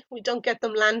by. We don't get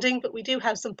them landing, but we do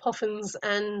have some puffins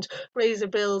and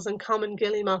razorbills and common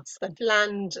guillemots that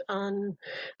land on.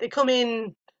 They come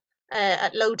in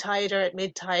at low tide or at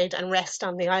mid tide and rest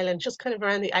on the island, just kind of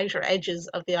around the outer edges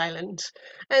of the island.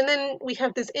 And then we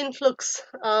have this influx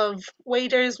of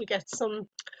waders. We get some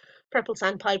purple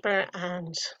sandpiper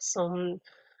and some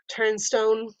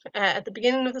turnstone at the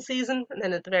beginning of the season, and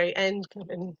then at the very end, kind of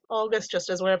in August, just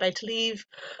as we're about to leave,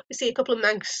 we see a couple of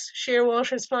Manx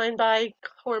shearwaters flying by,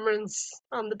 cormorants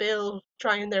on the bill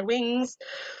drying their wings,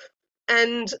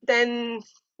 and then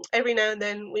every now and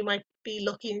then we might be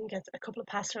lucky and get a couple of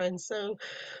passerines. So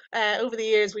over the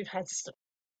years, we've had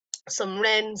some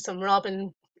wren, some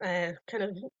robin, kind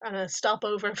of on a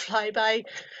stopover flyby,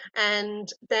 and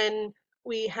then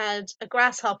we had a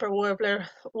grasshopper warbler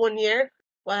one year,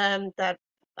 that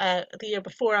the year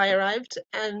before I arrived,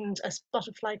 and a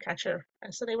spotted flycatcher.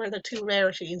 So they were the 2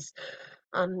 rarities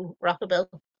on Rockabill.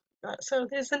 So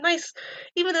there's a nice,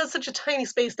 even though it's such a tiny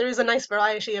space, there is a nice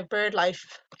variety of bird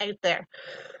life out there.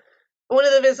 One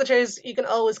of the visitors you can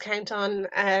always count on,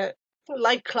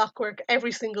 like clockwork,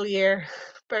 every single year,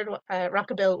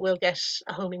 Rockabill will get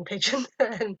a homing pigeon.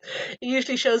 And it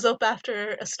usually shows up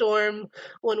after a storm.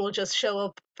 One will just show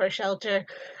up for shelter.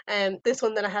 This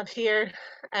one that I have here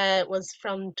was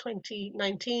from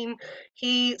 2019.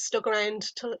 He stuck around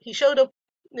till he showed up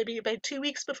maybe about 2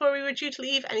 weeks before we were due to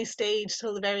leave, and he stayed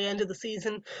till the very end of the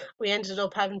season. We ended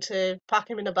up having to pack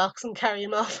him in a box and carry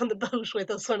him off on the boat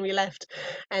with us when we left.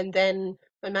 And then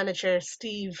my manager,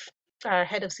 Steve, our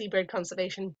head of seabird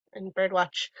conservation and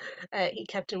birdwatch, he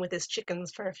kept him with his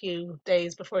chickens for a few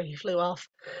days before he flew off.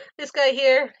 This guy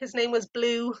here, his name was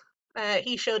Blue.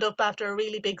 He showed up after a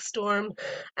really big storm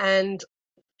and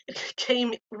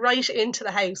came right into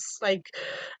the house. Like,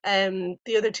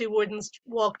 the other 2 wardens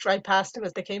walked right past him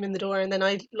as they came in the door, and then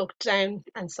I looked down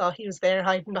and saw he was there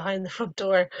hiding behind the front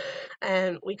door.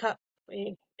 And we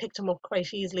picked him up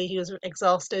quite easily. He was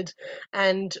exhausted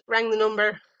and rang the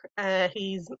number.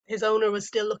 His owner was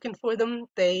still looking for them.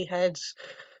 They had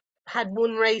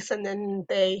one race and then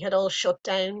they had all shut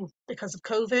down because of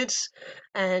COVID.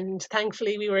 And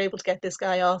thankfully, we were able to get this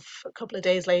guy off a couple of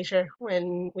days later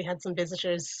when we had some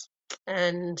visitors.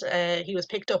 And he was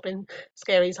picked up in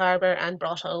Skerries Harbour and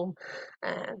brought home.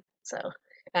 So,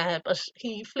 but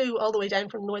he flew all the way down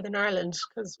from Northern Ireland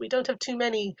because we don't have too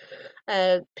many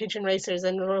pigeon racers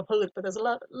in Rural Poland, but there's a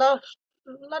lot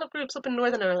of groups up in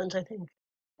Northern Ireland, I think.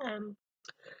 Um,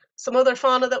 some other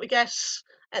fauna that we get.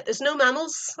 There's no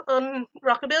mammals on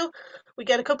Rockabill. We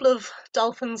get a couple of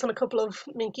dolphins and a couple of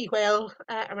minke whale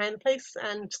around the place,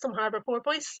 and some harbour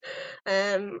porpoise.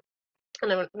 Um,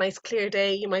 on a nice clear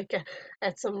day, you might get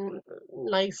some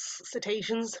nice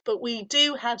cetaceans, but we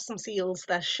do have some seals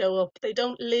that show up. They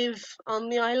don't live on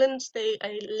the island. They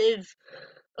live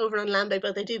over on Lambay,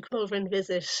 but they do come over and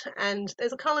visit. And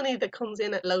there's a colony that comes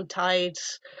in at low tide.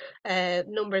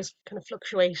 Numbers kind of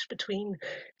fluctuate between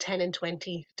 10 and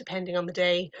 20, depending on the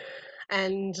day.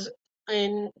 And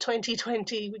in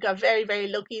 2020, we got very, very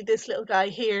lucky. This little guy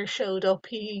here showed up.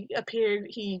 He appeared,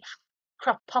 he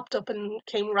popped up and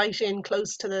came right in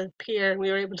close to the pier, and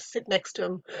we were able to sit next to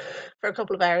him for a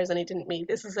couple of hours, and he didn't meet.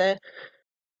 This is a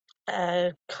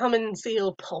common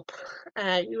seal pup.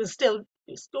 He was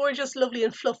gorgeous, lovely,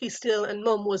 and fluffy still. And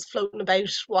Mum was floating about,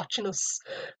 watching us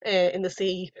in the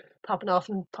sea, popping off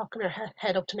and poking her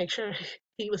head up to make sure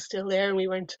he was still there and we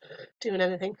weren't doing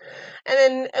anything. And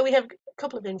then we have a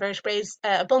couple of invertebrates.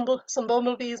 Some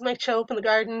bumblebees might show up in the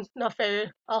garden, not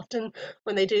very often.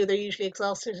 When they do, they're usually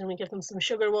exhausted, and we give them some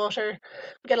sugar water.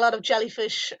 We get a lot of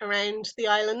jellyfish around the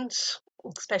island.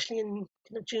 especially in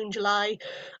June, July.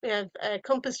 We have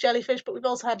compass jellyfish, but we've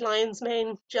also had lion's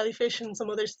mane jellyfish and some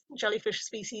other jellyfish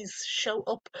species show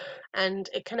up, and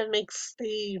it kind of makes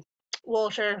the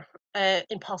water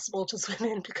impossible to swim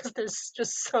in because there's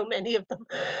just so many of them.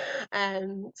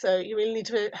 So you really need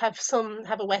to have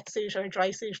a wetsuit or a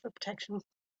dry suit for protection.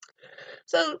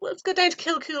 So let's go down to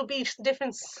Kilcoole Beach. The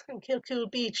difference in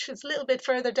Kilcoole Beach is a little bit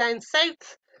further down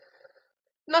south,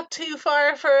 not too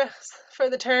far for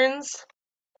the Terns.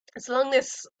 It's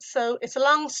a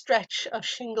long stretch of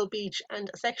shingle beach,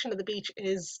 and a section of the beach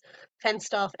is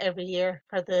fenced off every year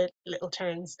for the Little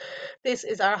Terns. This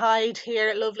is our hide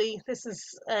here, lovely. This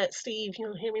is Steve.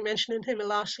 You'll hear me mentioning him a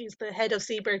lot. He's the head of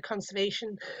seabird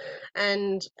conservation,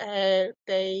 and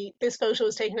this photo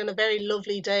was taken on a very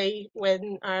lovely day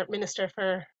when our Minister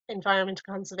for Environment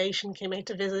and Conservation came out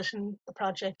to visit the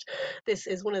project. This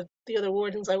is one of the other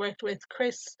wardens I worked with,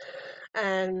 Chris,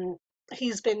 and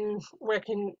he's been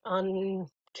working on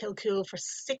Kilcoole for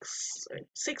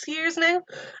six years now,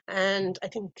 and I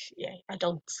think I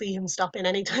don't see him stopping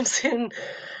anytime soon.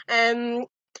 Um,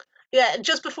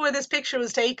 just before this picture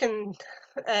was taken,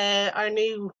 our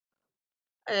new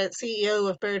CEO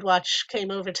of BirdWatch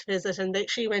came over to visit, and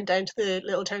she went down to the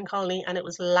Little Tern colony, and it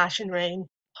was lashing rain.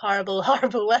 Horrible,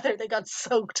 horrible weather. They got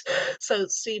soaked. So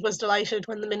Steve was delighted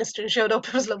when the minister showed up.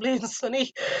 It was lovely and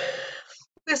sunny.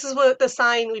 This is what the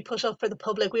sign we put up for the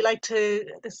public. This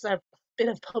is our bit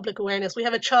of public awareness. We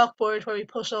have a chalkboard where we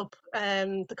put up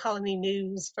the colony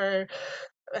news for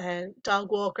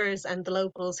dog walkers and the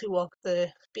locals who walk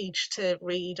the beach to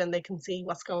read, and they can see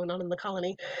what's going on in the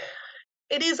colony.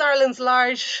 It is Ireland's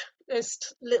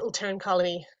largest Little Tern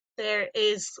colony. There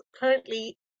is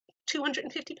currently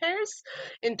 250 pairs.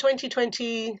 In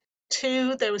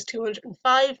 2022, there was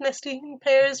 205 nesting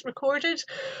pairs recorded.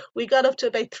 We got up to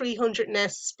about 300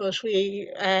 nests, but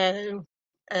 300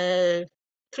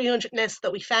 nests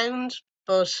that we found,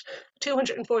 but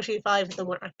 245 of them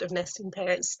were active nesting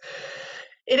pairs.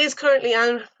 It is currently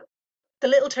the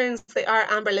Little Terns, they are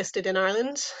amber listed in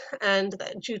Ireland, and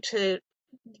due to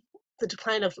the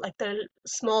decline of their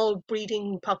small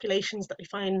breeding populations that we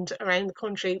find around the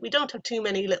country, we don't have too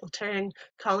many Little Tern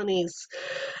colonies.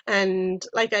 And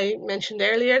like I mentioned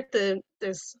earlier,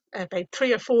 there's about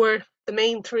three or four, the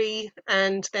main three,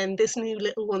 and then this new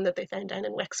little one that they found down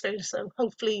in Wexford. So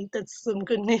hopefully that's some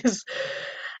good news.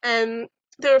 They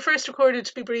were first recorded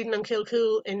to be breeding on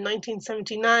Kilcoole in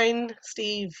 1979.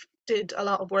 Steve did a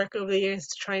lot of work over the years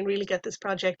to try and really get this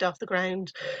project off the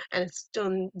ground, and it's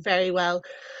done very well.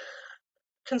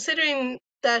 Considering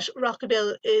that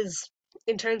Rockabill is,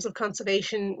 in terms of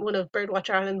conservation, one of BirdWatch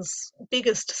Ireland's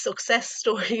biggest success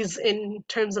stories in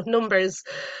terms of numbers,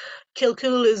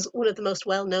 Kilcoole is one of the most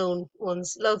well-known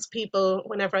ones. Lots of people,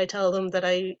 whenever I tell them that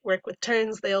I work with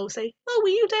terns, they always say, "Oh, were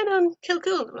you down on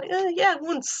Kilcoole?" I'm like, "Yeah,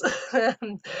 once."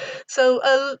 So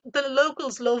the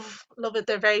locals love it.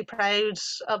 They're very proud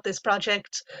of this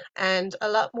project, and a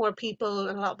lot more people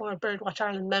and a lot more BirdWatch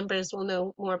Ireland members will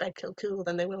know more about Kilcoole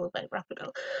than they will about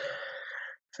Rockabill.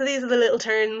 So these are the Little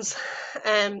Terns.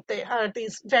 They are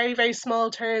these very, very small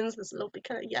terns, this lovely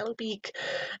kind of yellow beak.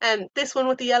 This one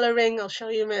with the yellow ring, I'll show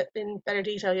you in better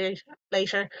detail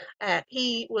later.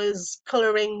 He was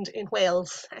colour ringed in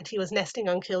Wales, and he was nesting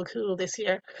on Kilcoole this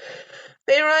year.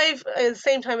 They arrive at the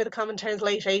same time with the common terns,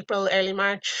 late April, early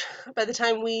March. By the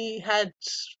time we had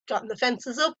gotten the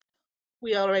fences up,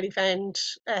 we already found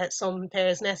some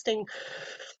pairs nesting.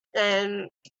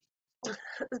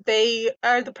 They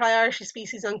are the priority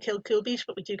species on Kilcoole Beach,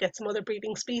 but we do get some other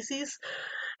breeding species.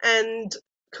 And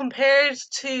compared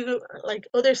to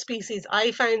other species, I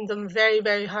find them very,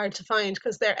 very hard to find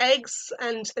because their eggs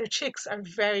and their chicks are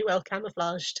very well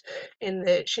camouflaged in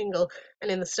the shingle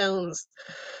and in the stones.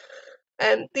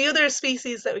 And the other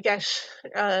species that we get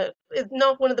is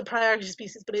not one of the priority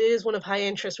species, but it is one of high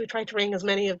interest. We try to ring as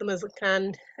many of them as we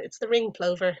can. It's the ring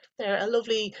plover. They're a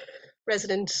lovely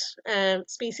resident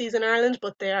species in Ireland,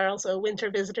 but they are also a winter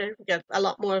visitor. We get a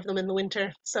lot more of them in the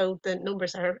winter, so the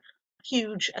numbers are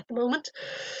huge at the moment.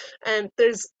 And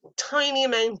there's a tiny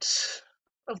amount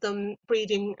of them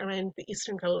breeding around the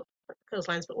eastern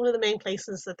coastlines, but one of the main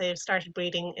places that they've started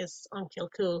breeding is on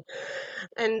Kilcoole.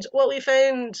 And what we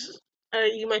found, or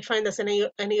you might find this in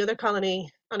any other colony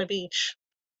on a beach,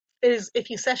 is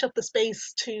if you set up the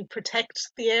space to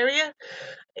protect the area,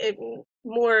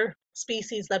 more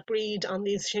species that breed on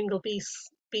these shingle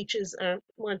beaches are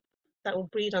more that will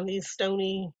breed on these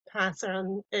stony paths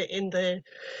or in the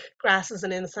grasses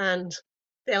and in the sand.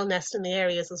 They'll nest in the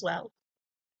areas as well.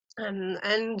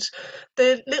 And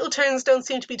the little terns don't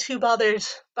seem to be too bothered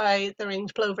by the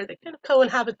ringed plover. They kind of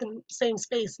co-inhabit the same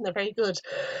space and they're very good.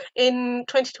 In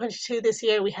 2022, this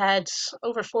year, we had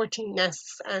over 14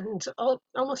 nests and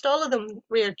almost all of them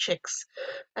reared chicks.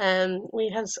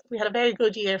 We had a very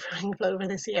good year for ringed plover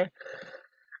this year.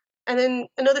 And then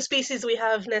another species we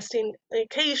have nesting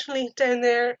occasionally down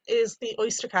there is the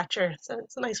oyster catcher. So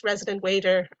it's a nice resident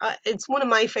wader. It's one of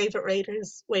my favourite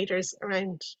waders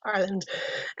around Ireland.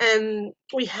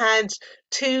 We had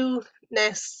two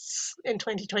nests in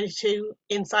 2022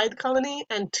 inside the colony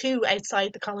and two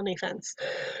outside the colony fence,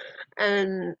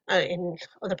 and in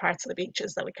other parts of the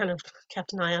beaches that we kind of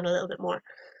kept an eye on a little bit more.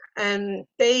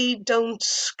 They don't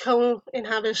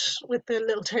co-inhabit with the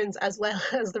little terns as well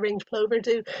as the ringed plover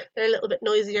do. They're a little bit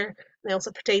noisier. They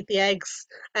also predate the eggs.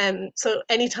 So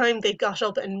anytime they got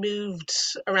up and moved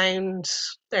around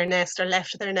their nest or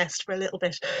left their nest for a little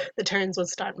bit, the terns would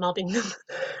start mobbing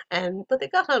them. But they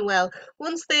got on well.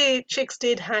 Once the chicks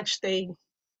did hatch, they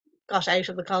got out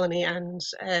of the colony and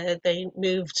they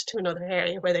moved to another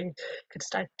area where they could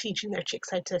start teaching their chicks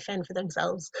how to fend for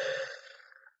themselves.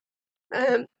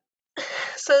 Um,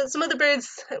 so some of the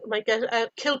birds might get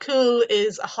Kilcoole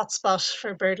is a hotspot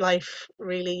for bird life,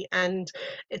 really, and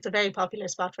it's a very popular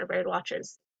spot for bird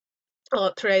watchers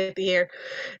throughout the year.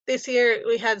 This year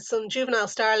we had some juvenile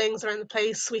starlings around the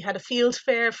place. We had a field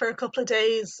fair for a couple of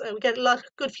days. We get a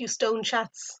good few stone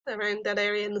chats around that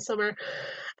area in the summer,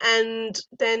 and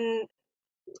then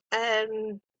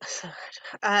um,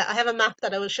 I have a map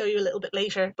that I will show you a little bit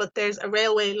later. But there's a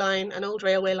railway line, an old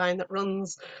railway line that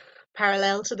runs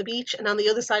parallel to the beach. And on the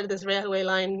other side of this railway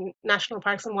line, National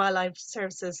Parks and Wildlife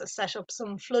Services has set up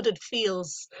some flooded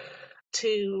fields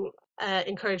to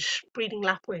encourage breeding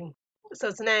lapwing. So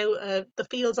it's now the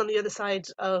fields on the other side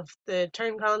of the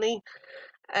tern colony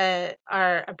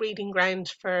are a breeding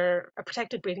ground for a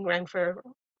protected breeding ground for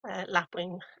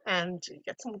lapwing, and you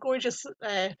get some gorgeous.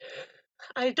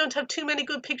 I don't have too many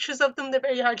good pictures of them. They're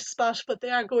very hard to spot, but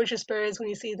they are gorgeous birds when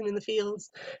you see them in the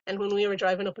fields. And when we were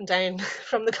driving up and down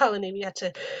from the colony, we had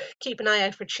to keep an eye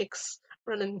out for chicks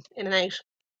running in and out.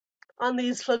 On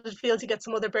these flooded fields, you get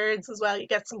some other birds as well. You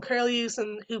get some curlews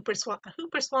and hooper swan. A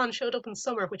hooper swan showed up in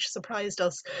summer, which surprised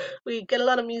us. We get a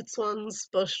lot of mute swans,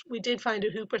 but we did find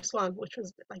a hooper swan, which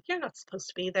was like, you're not supposed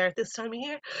to be there at this time of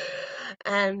year.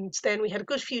 And then we had a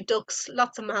good few ducks,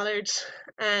 lots of mallards,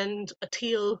 and a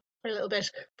teal for a little bit.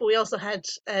 But we also had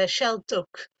a shelled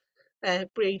duck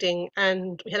breeding,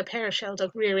 and we had a pair of shell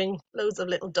duck rearing loads of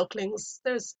little ducklings.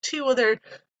 There's two other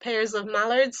pairs of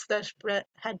mallards that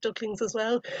had ducklings as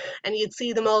well, and you'd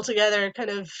see them all together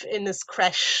kind of in this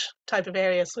creche type of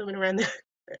area swimming around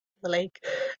the lake.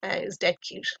 It was dead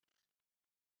cute.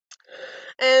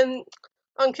 Um,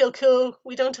 on Kilcoole,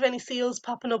 we don't have any seals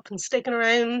popping up and sticking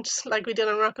around like we did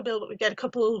on Rockabill, but we get a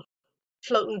couple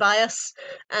floating by us.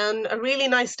 And a really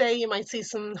nice day, you might see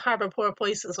some harbour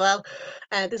porpoise as well.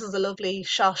 This is a lovely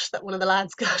shot that one of the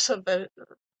lads got of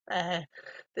uh,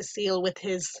 the seal with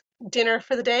his dinner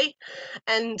for the day.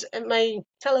 And my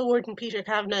fellow warden, Peter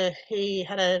Kavanagh, he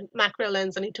had a macro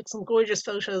lens and he took some gorgeous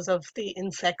photos of the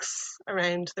insects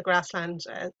around the grassland.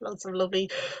 Lots of lovely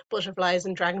butterflies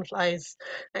and dragonflies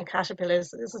and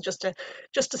caterpillars. This is just a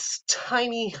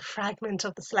tiny fragment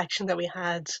of the selection that we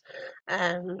had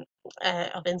um,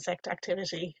 of insect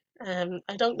activity.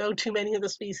 I don't know too many of the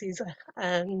species,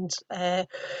 and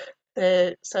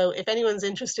so if anyone's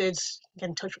interested, get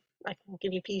in touch. I can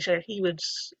give you Peter.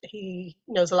 He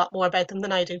knows a lot more about them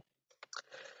than I do.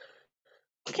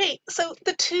 Okay, so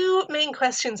the two main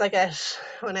questions I get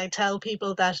when I tell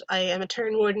people that I am a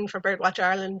Tern Warden for BirdWatch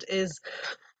Ireland is,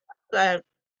 uh,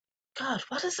 God,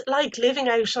 what is it like living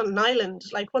out on an island?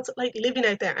 Like, what's it like living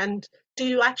out there? And do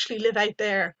you actually live out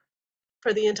there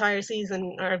for the entire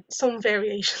season or some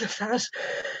variation of that?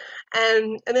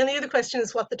 And then the other question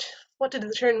is what do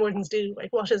the Tern Wardens do?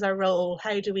 Like, what is our role?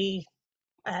 How do we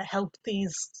help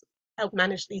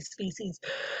manage these species?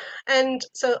 And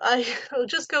so will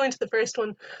just go into the first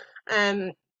one.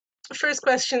 Um, First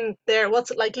question there,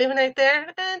 what's it like living out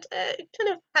there? And it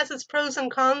kind of has its pros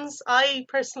and cons. I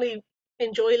personally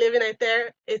enjoy living out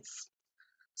there. It's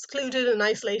secluded and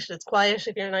isolated. It's quiet.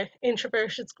 If you're an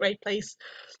introvert, it's a great place.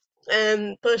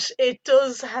 But it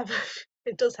does have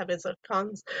its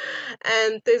cons.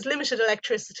 And there's limited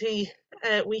electricity.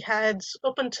 We had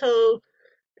up until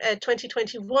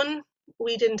 2021,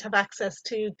 we didn't have access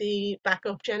to the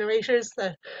backup generators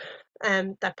that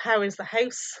powers the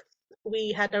house.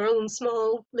 We had our own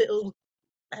small little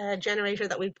generator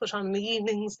that we put on in the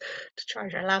evenings to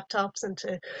charge our laptops and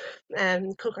to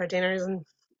cook our dinners and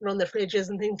run the fridges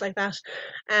and things like that.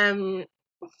 Um,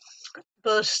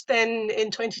 But then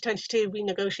in 2022, we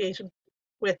negotiated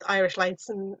with Irish Lights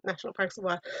and National Parks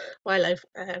and Wildlife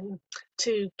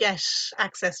to get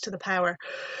access to the power.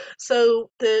 So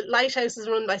the lighthouse is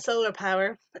run by solar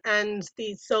power, and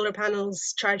these solar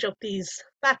panels charge up these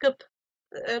backup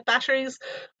batteries,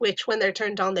 which when they're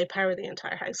turned on, they power the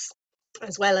entire house,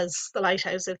 as well as the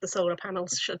lighthouse if the solar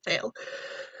panels should fail.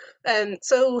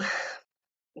 So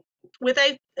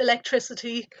without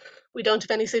electricity, we don't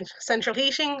have any central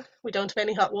heating, we don't have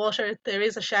any hot water. There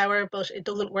is a shower, but it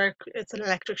doesn't work. It's an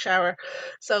electric shower.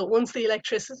 So once the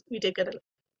electricity, we did get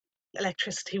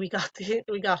electricity, we got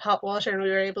hot water, and we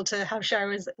were able to have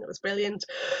showers, and it was brilliant.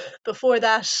 Before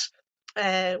that,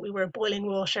 we were boiling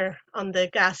water on the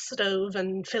gas stove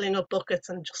and filling up buckets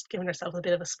and just giving ourselves a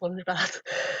bit of a sponge bath.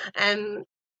 Um,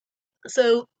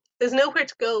 so there's nowhere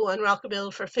to go on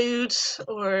Rockabill for food,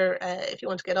 or if you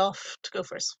want to get off to go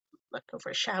for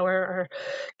a shower or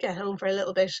get home for a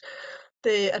little bit.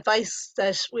 The advice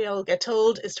that we all get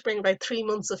told is to bring about 3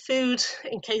 months of food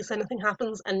in case anything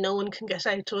happens and no one can get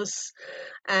out to us.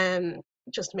 Um,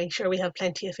 just to make sure we have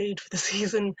plenty of food for the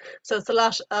season. So it's a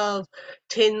lot of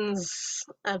tins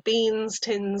of beans,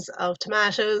 tins of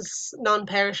tomatoes,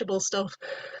 non-perishable stuff.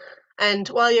 And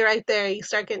while you're out there, you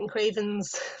start getting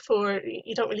cravings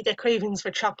you don't really get cravings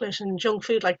for chocolate and junk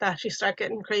food like that. You start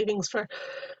getting cravings for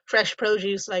fresh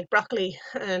produce like broccoli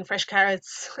and fresh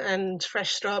carrots and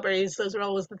fresh strawberries. Those are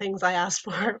always the things I asked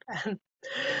for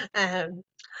um,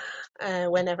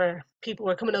 whenever people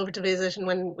were coming over to visit and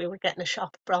when we were getting a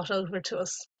shop brought over to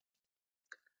us.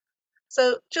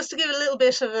 So just to give a little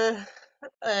bit of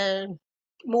a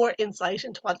more insight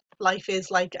into what life is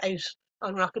like out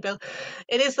on Rockabill,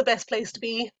 it is the best place to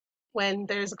be when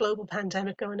there's a global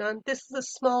pandemic going on. This is a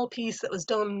small piece that was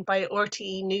done by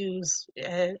RTE News,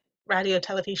 Radio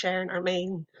Telefís Éireann, our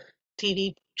main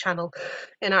TV channel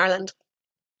in Ireland.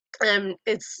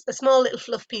 It's a small little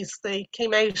fluff piece. They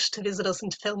came out to visit us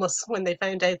and to film us when they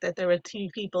found out that there were two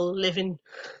people living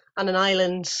on an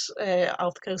island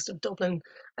off the coast of Dublin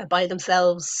by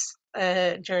themselves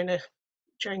during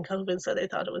COVID. So they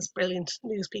thought it was a brilliant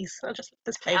news piece. I'll just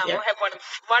this play here. We'll have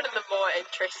one of the more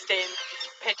interesting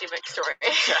pandemic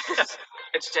stories.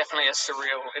 It's definitely it's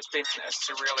been a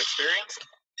surreal experience.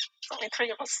 There's only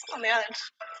 3 of us on the island.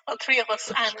 Well, 3 of us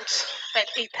and about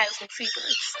 8,000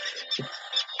 seabirds.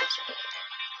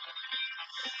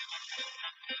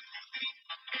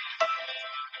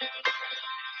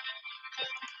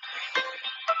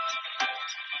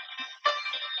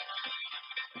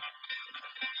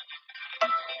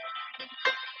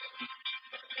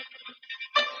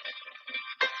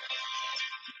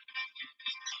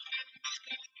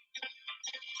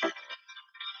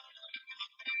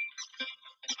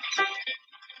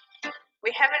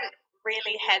 We haven't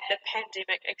really had the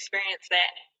pandemic experience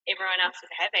that everyone else is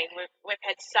having. We've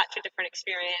had such a different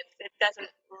experience. It doesn't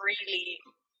really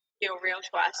feel real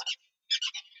to us.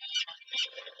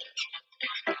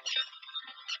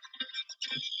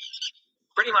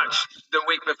 Pretty much the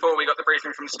week before we got the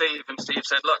briefing from Steve, and Steve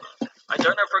said, look, I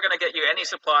don't know if we're going to get you any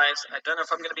supplies. I don't know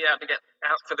if I'm going to be able to get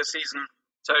out for the season.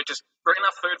 So just bring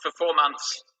enough food for 4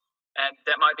 months, and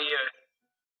that might be you.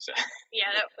 So.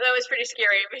 Yeah, that was pretty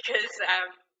scary because,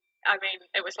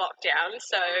 it was locked down.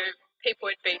 So people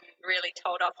had been really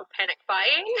told off for panic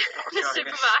buying in the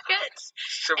supermarkets.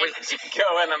 So we had to go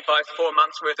in and buy 4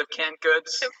 months worth of canned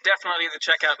goods. Definitely the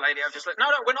checkout lady. I was just like,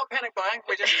 no, we're not panic buying.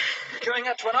 We're just going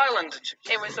out to an island.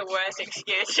 It was the worst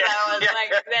excuse. So I was like,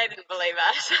 they didn't believe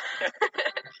us.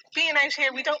 Being out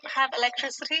here, we don't have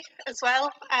electricity as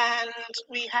well, and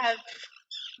we have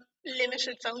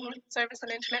limited phone service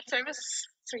and internet service.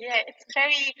 So yeah, it's a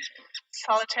very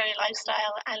solitary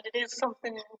lifestyle, and it is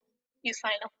something you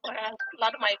sign up for. A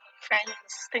lot of my friends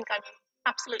think I'm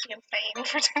absolutely insane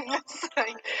for doing this.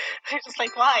 They're just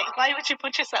like, why? Why would you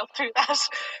put yourself through that?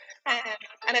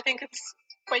 And I think it's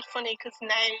quite funny because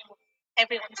now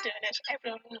everyone's doing it.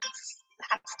 Everyone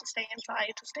has to stay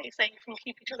inside to stay safe and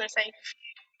keep each other safe.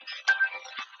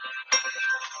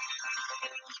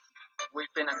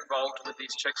 We've been involved with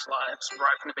these chicks' lives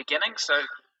right from the beginning. So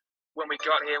when we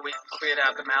got here, we cleared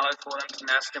out the mallow for them to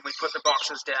nest, and we put the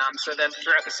boxes down. So then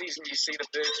throughout the season, you see the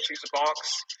birds choose a box.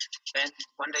 Then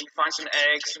one day you find some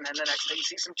eggs, and then the next day you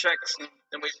see some chicks. And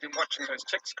then we've been watching those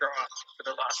chicks grow up for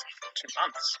the last 2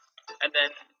 months. And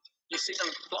then you see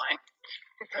them flying.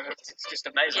 It's just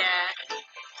amazing. Yeah.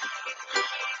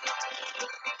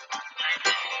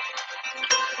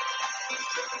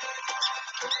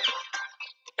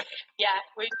 Yeah,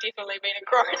 we've definitely been in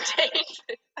quarantine.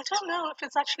 I don't know if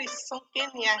it's actually sunk in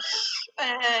yet,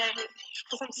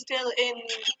 because I'm still in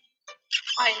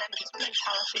island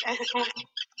mentality.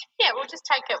 Yeah, we'll just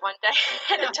take it one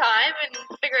day at a time and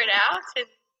figure it out. And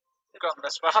We've gotten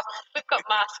this far. we've got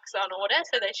masks on order,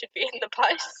 so they should be in the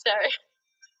post. So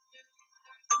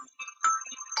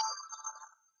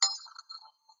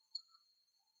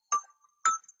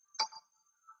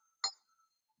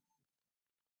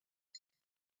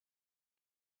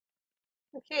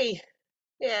Okay,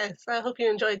 yeah, so I hope you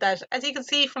enjoyed that. As you can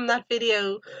see from that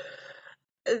video,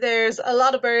 there's a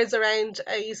lot of birds around.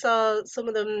 You saw some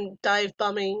of them dive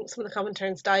bombing, some of the common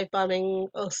terns dive bombing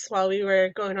us while we were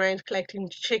going around collecting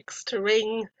chicks to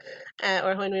ring,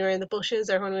 or when we were in the bushes,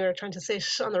 or when we were trying to sit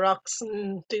on the rocks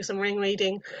and do some ring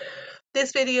reading.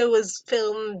 This video was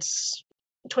filmed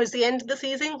towards the end of the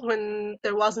season when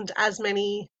there wasn't as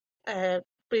many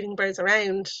breeding birds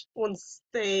around. Once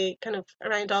they kind of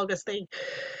around August,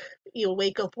 you'll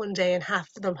wake up one day and half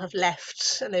of them have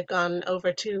left and they've gone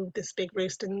over to this big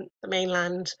roost in the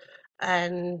mainland,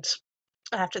 and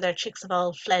after their chicks have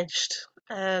all fledged,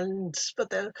 and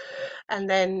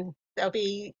then there'll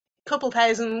be a couple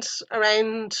thousand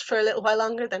around for a little while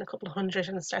longer, then a couple of hundred,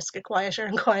 and it starts to get quieter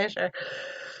and quieter.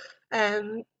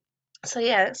 Um, so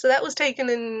yeah, so that was taken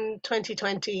in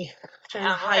 2020 during the we'll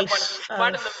have height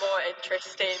one of of the more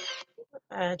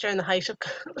interesting. during the height of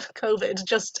COVID,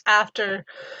 just after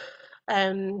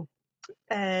um,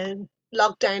 uh,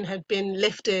 lockdown had been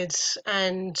lifted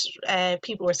and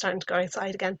people were starting to go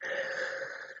outside again.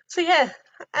 So yeah,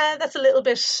 that's a little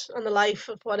bit on the life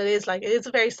of what it is like. It is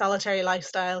a very solitary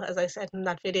lifestyle, as I said in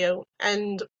that video.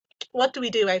 And what do we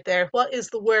do out there? What is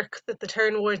the work that the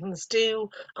Tern Wardens do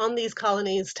on these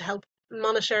colonies to help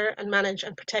monitor and manage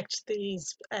and protect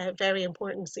these very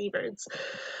important seabirds?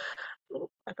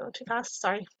 I've gone too fast.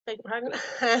 Sorry, beg your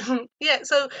pardon. Yeah,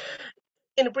 so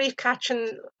in a brief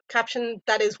caption,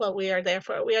 that is what we are there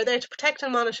for. We are there to protect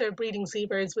and monitor breeding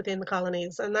seabirds within the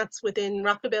colonies, and that's within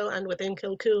Rockabill and within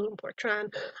Kilcoole and Tern.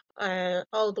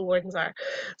 All of the wardens are.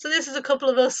 So this is a couple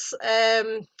of us.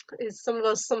 Some of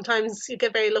us, sometimes you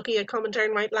get very lucky, a common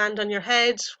tern might land on your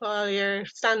head while you're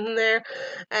standing there.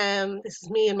 This is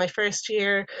me in my first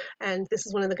year, and this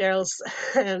is one of the girls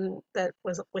that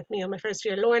was with me on my first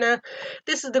year, Lorna.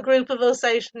 This is the group of us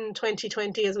out in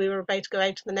 2020 as we were about to go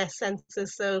out to the nest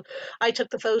census. So I took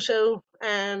the photo,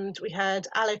 and we had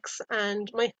Alex and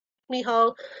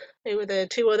Mihal, they were the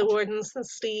two other wardens, and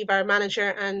Steve, our manager,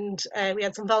 and we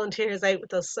had some volunteers out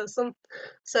with us.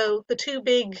 So the two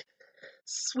big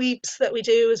sweeps that we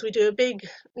do is we do a big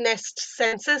nest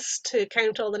census to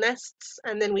count all the nests,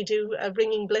 and then we do a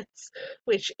ringing blitz,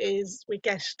 which is we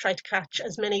try to catch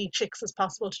as many chicks as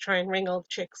possible to try and ring all the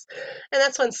chicks. And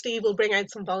that's when Steve will bring out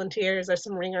some volunteers or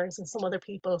some ringers and some other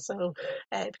people, so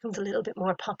it becomes a little bit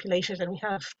more populated and we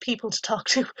have people to talk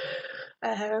to.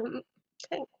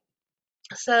 Okay.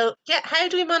 So yeah, how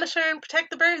do we monitor and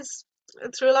protect the birds?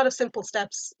 Through a lot of simple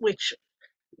steps, which,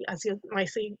 as you might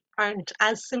see, aren't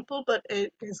as simple, but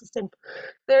it is simple.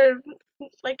 They're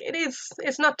like it is.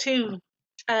 It's not too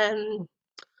um,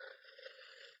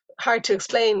 hard to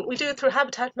explain. We do it through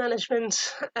habitat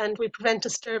management, and we prevent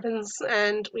disturbance,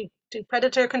 and we do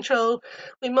predator control.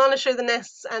 We monitor the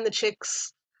nests and the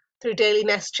chicks through daily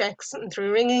nest checks and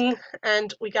through ringing,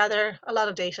 and we gather a lot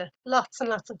of data, lots and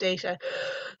lots of data.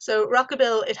 So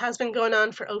Rockabill, it has been going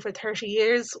on for over 30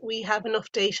 years. We have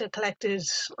enough data collected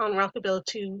on Rockabill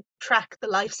to track the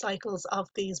life cycles of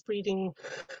these breeding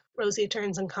roseate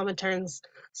terns and common terns.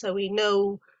 So we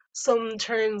know some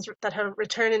terns that are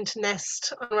returning to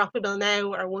nest on Rockabill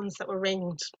now are ones that were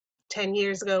ringed 10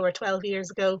 years ago or 12 years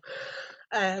ago,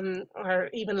 or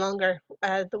even longer.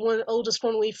 The oldest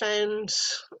one we found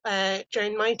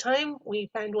during my time, we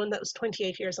found one that was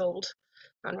 28 years old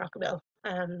on Rockabill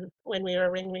when we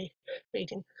were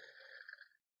reading.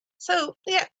 So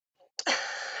yeah,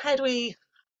 how do we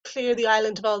clear the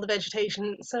island of all the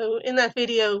vegetation? So in that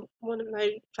video, one of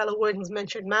my fellow wardens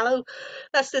mentioned mallow.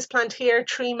 That's this plant here,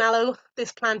 tree mallow.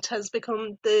 This plant has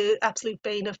become the absolute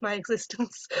bane of my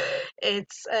existence.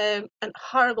 It's a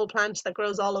horrible plant that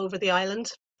grows all over the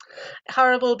island.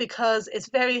 Horrible because it's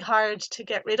very hard to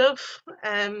get rid of.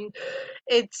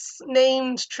 It's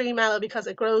named tree mallow because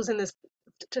it grows in this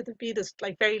to be this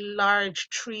like very large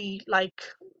tree like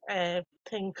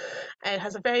thing. It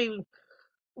has a very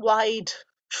wide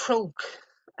trunk,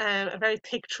 a very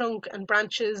thick trunk, and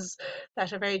branches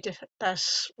that are that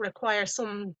require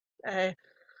some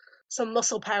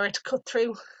muscle power to cut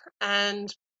through.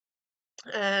 And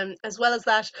as well as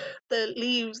that, the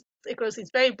leaves, it grows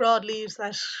these very broad leaves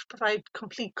that provide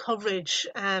complete coverage.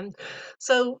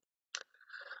 So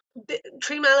The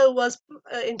tree mallow was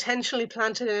intentionally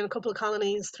planted in a couple of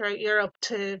colonies throughout Europe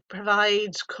to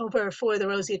provide cover for the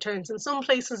roseate terns. In some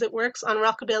places it works. On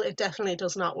Rockabill, it definitely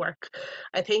does not work.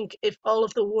 I think if all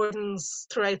of the wardens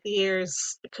throughout the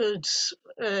years could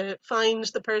find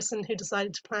the person who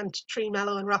decided to plant tree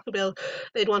mallow and Rockabill,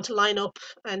 they'd want to line up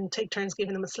and take turns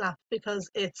giving them a slap, because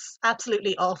it's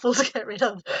absolutely awful to get rid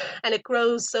of, and it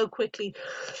grows so quickly.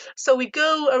 So we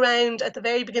go around at the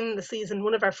very beginning of the season.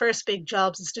 One of our first big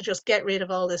jobs is to just get rid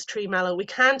of all this tree mallow. We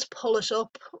can't pull it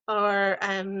up or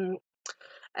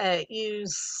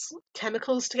use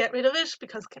chemicals to get rid of it,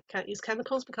 because can't use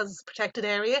chemicals because it's a protected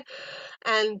area.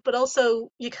 And but also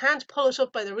you can't pull it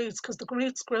up by the roots, because the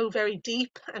roots grow very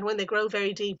deep, and when they grow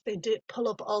very deep they pull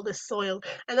up all this soil,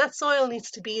 and that soil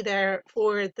needs to be there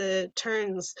for the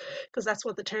terns, because that's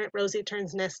what the roseate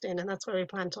terns nest in, and that's where we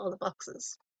plant all the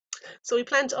boxes. So we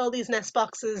plant all these nest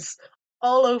boxes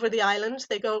all over the island.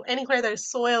 They go anywhere there's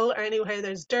soil or anywhere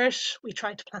there's dirt. We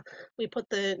try to plant. We put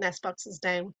the nest boxes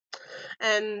down,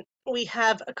 and we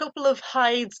have a couple of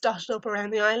hides dotted up around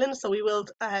the island, so we will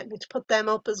need to put them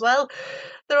up as well.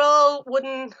 They're all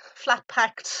wooden,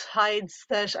 flat-packed hides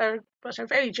that are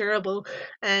very durable,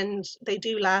 and they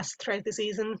do last throughout the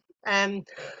season.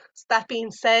 That being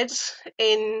said,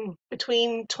 in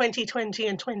between 2020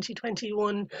 and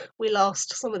 2021, we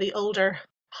lost some of the older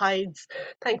hides.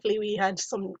 Thankfully, we had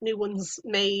some new ones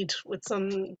made with some,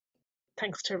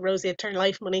 thanks to Roseate Tern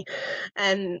Life money.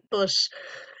 But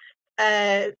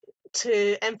uh,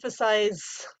 to emphasize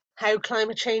how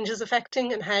climate change is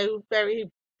affecting and how very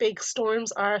big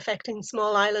storms are affecting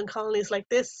small island colonies like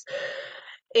this,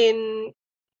 in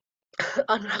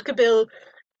on Rockabill,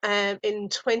 in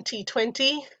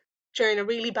 2020, during a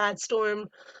really bad storm,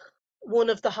 one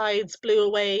of the hides blew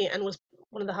away, and was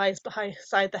one of the hides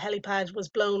beside the helipad was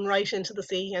blown right into the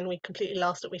sea, and we completely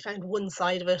lost it. We found one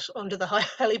side of it under the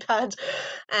helipad,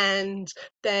 and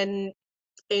then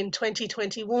in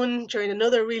 2021, during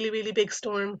another really, really big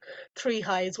storm, 3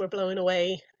 hides were blown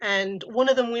away, and one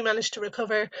of them we managed to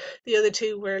recover. The other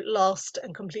 2 were lost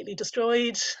and completely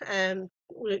destroyed.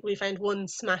 We found one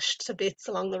smashed to bits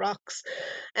along the rocks,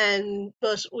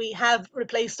 but we have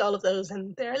replaced all of those,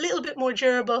 and they're a little bit more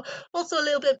durable, also a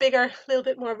little bit bigger, a little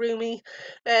bit more roomy.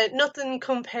 Nothing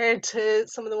compared to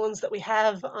some of the ones that we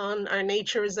have on our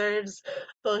nature reserves,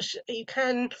 but you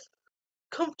can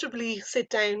comfortably sit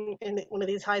down in one of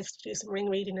these hides to do some ring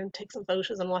reading and take some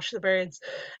photos and watch the birds.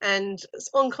 And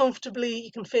uncomfortably,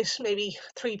 you can fit maybe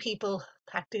 3 people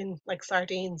packed in like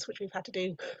sardines, which we've had to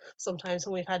do sometimes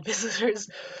when we've had visitors.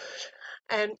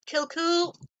 And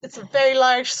Kilcoole, it's a very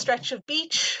large stretch of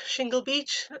beach, shingle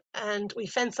beach, and we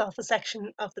fence off a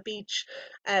section of the beach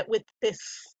with this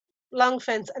long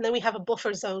fence, and then we have a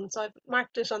buffer zone. So I've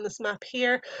marked it on this map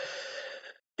here.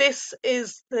 This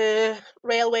is the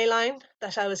railway line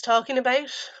that I was talking about,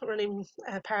 running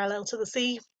parallel to the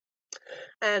sea.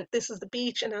 And this is the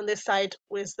beach, and on this side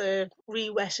was the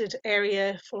re-wetted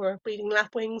area for breeding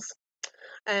lapwings.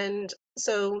 And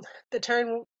so the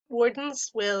Tern Wardens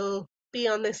will be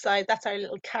on this side. That's our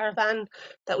little caravan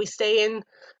that we stay in.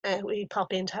 We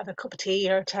pop in to have a cup of tea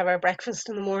or to have our breakfast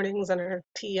in the mornings and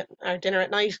our dinner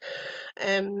at night.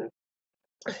 Um,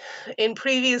 in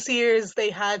previous years,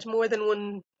 they had more than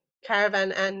one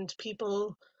caravan, and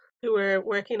people who were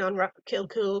working on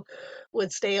Kilcoole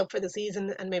would stay up for the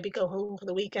season and maybe go home for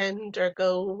the weekend or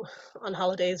go on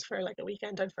holidays for like a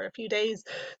weekend and for a few days.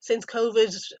 Since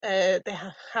COVID, they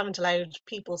haven't allowed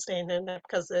people staying in there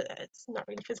because it's not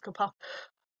really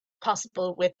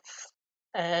possible with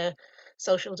uh,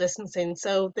 social distancing.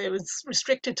 So it was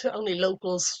restricted to only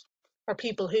locals or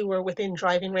people who were within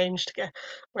driving range to get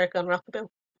work on Rockabill.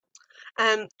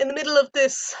 In the middle of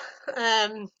this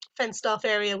fenced off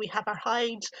area, we have our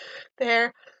hide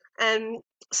there. And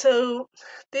so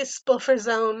this buffer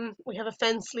zone, we have a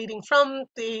fence leading from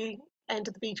the end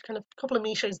of the beach, kind of a couple of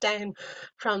meters down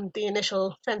from the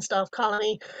initial fenced off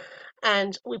colony.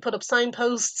 And we put up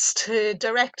signposts to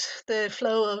direct the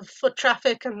flow of foot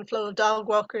traffic and the flow of dog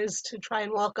walkers to try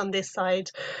and walk on this side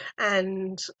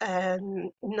and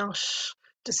not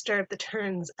disturb the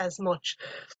terns as much.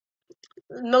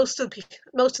 Most of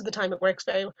the time it works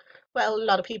very well. A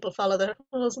lot of people follow the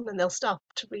rules, and then they'll stop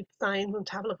to read the signs and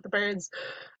to have a look at the birds.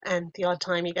 And the odd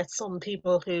time you get some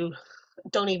people who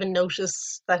don't even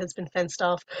notice that it's been fenced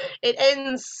off.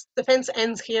 The fence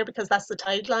ends here because that's the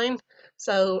tide line.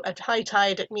 So at high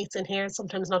tide it meets in here,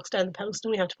 sometimes knocks down the post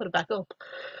and we have to put it back up.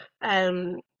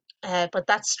 But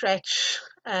that stretch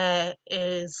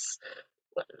is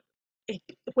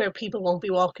where people won't be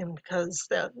walking because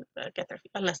they'll get their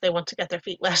unless they want to get their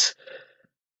feet wet.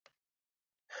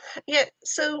 Yeah,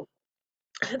 so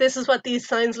this is what these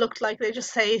signs look like. They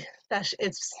just say that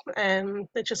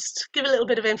they just give a little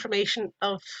bit of information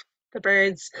of the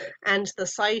birds and the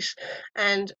site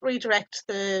and redirect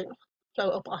the flow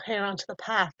up here onto the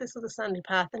path. This is a sandy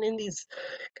path, and in these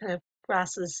kind of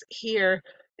grasses here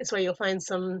is where you'll find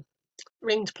some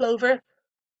ringed plover.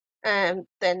 And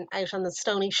then out on the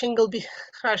stony shingle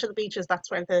part of the beaches,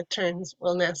 that's where the terns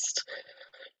will nest.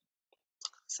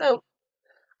 So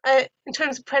in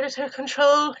terms of predator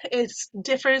control, it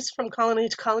differs from colony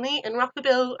to colony. In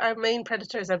Rockabill, our main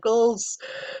predators are gulls.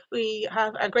 We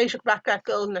have a greater black-backed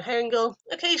gull and a herring gull.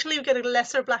 Occasionally, we get a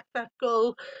lesser black-backed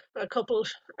gull, a couple,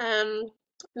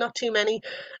 not too many.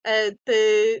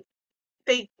 They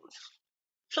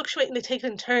fluctuate and they take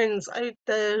it in turns.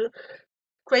 The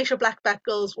greater black-backed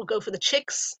gulls will go for the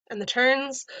chicks and the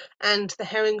terns, and the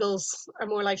herring gulls are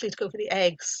more likely to go for the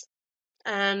eggs.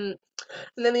 Um,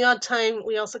 and then the odd time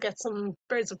we also get some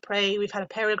birds of prey. We've had a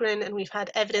peregrine and we've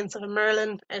had evidence of a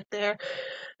merlin out there.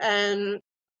 Um,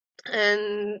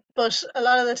 but a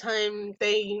lot of the time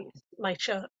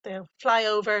they'll fly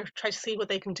over, try to see what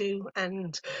they can do,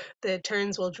 and the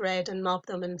terns will dread and mob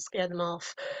them and scare them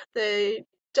off. They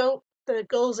don't the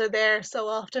gulls are there so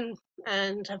often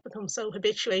and have become so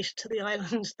habituated to the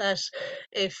island that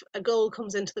if a gull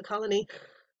comes into the colony,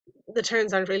 the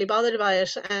terns aren't really bothered by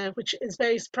it, which is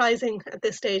very surprising at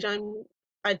this stage.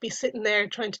 I'd be sitting there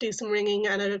trying to do some ringing,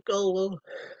 and a gull will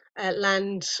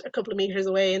land a couple of meters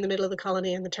away in the middle of the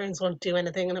colony, and the terns won't do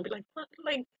anything, and I'll be like, what?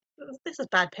 Like, this is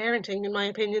bad parenting, in my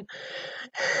opinion.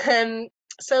 Um,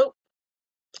 so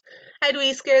how do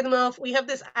we scare them off? We have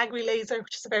this agri laser,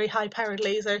 which is a very high powered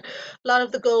laser. A lot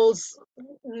of the gulls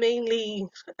mainly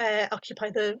occupy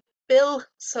the bill,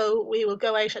 so we will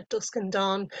go out at dusk and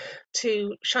dawn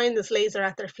to shine this laser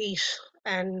at their feet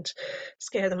and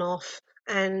scare them off.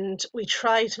 And we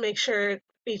try to make sure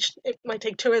it might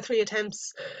take 2 or 3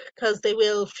 attempts because they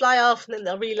will fly off and then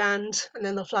they'll re-land and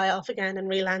then they'll fly off again and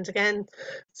re-land again.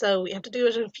 So we have to do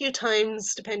it a few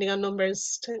times depending on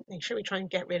numbers to make sure we try and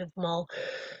get rid of them all.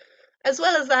 As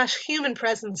well as that, human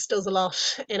presence does a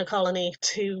lot in a colony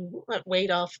to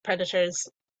ward off predators.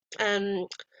 Um,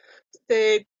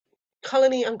 the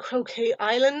colony on Croquet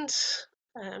Island,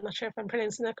 I'm not sure if I'm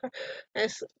pronouncing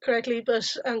that correctly, but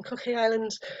on Croquet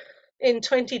Island in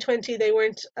 2020 they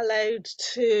weren't allowed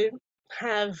to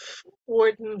have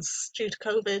wardens due to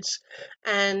COVID,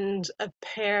 and a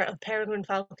pair of peregrine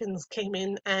falcons came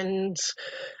in and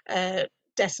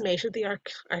decimated the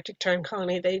Arctic tern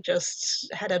colony. They just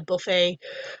had a buffet,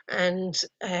 and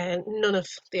none of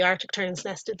the Arctic terns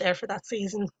nested there for that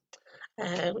season,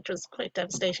 which was quite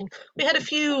devastating. We had a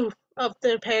few of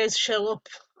the pairs show up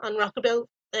on Rockabill.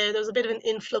 There was a bit of an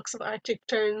influx of Arctic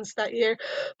terns that year,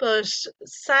 but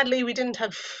sadly we didn't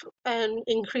have an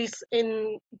increase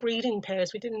in breeding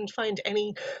pairs. We didn't find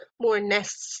any more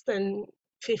nests than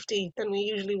 50 than we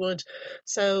usually would.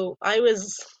 So I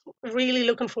was really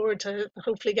looking forward to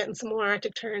hopefully getting some more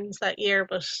Arctic terns that year,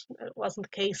 but it wasn't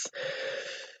the case.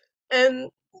 Um,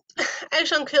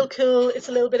 out on Kilcoole, it's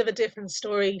a little bit of a different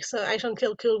story. So out on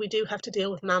Kilcoole, we do have to deal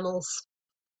with mammals.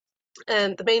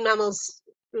 And the main mammals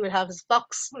we would have is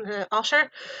fox and otter.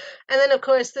 And then, of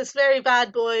course, this very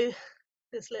bad boy,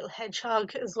 this little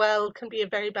hedgehog as well, can be a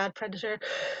very bad predator.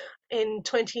 In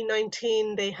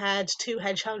 2019, they had 2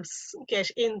 hedgehogs get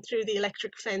in through the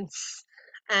electric fence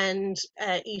and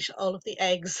eat all of the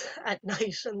eggs at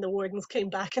night, and the wardens came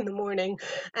back in the morning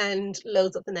and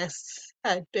loads of the nests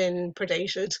had been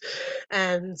predated.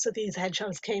 So these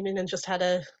hedgehogs came in and just had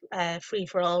a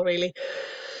free-for-all, really.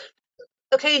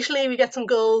 Occasionally we get some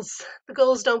gulls. The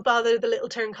gulls don't bother the Little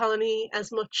Tern colony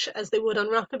as much as they would on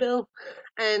Rockabill,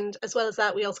 and as well as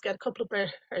that we also get a couple of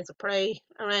birds of prey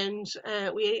around.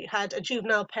 We had a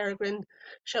juvenile peregrine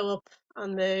show up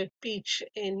on the beach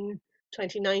in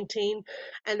 2019,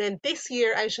 and then this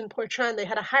year out in Tern they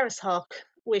had a Harris hawk,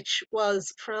 which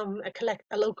was from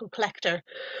a local collector.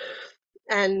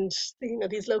 And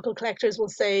these local collectors will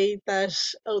say that,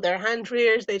 oh, they're hand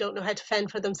reared, they don't know how to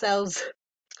fend for themselves.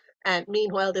 And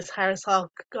meanwhile, this Harris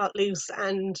hawk got loose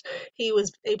and he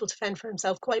was able to fend for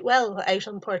himself quite well out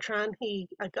on Tern. He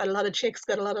got a lot of chicks,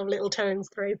 got a lot of little terns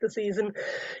throughout the season.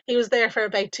 He was there for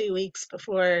about 2 weeks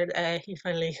before he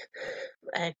finally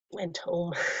went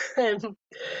home.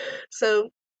 So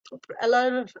a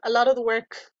lot of the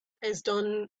work is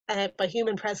done by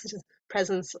human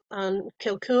presence on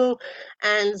Kilcoole,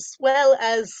 as well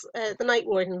as the night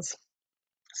wardens.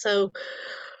 So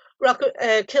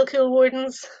Kilcoole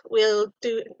wardens we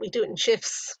do it in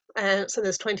shifts. So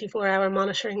there's 24-hour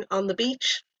monitoring on the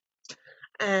beach.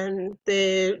 and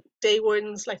the day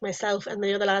wardens, like myself and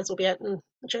the other lads, will be out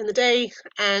during the day,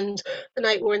 and the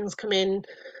night wardens come in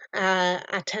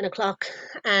at 10 o'clock,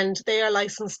 and they are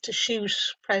licensed to shoot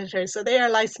predators. So they are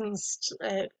licensed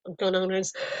gun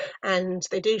owners, and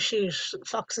they do shoot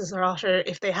foxes or otter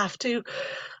if they have to,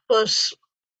 but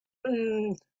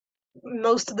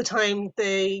most of the time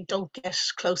they don't get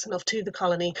close enough to the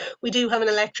colony. We do have an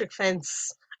electric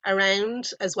fence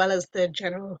around, as well as the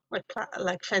general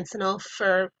like fencing off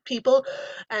for people,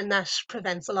 and that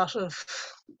prevents a lot of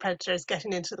predators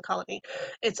getting into the colony.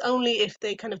 It's only if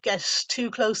they kind of get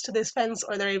too close to this fence,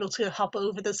 or they're able to hop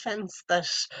over this fence, that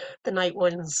the night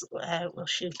wardens will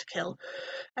shoot to kill.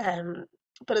 um,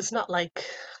 but it's not like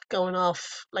going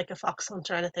off like a fox hunt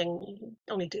or anything. We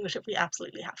only do it if we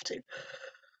absolutely have to.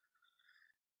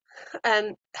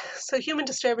 Um, so human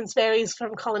disturbance varies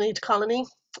from colony to colony.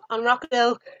 On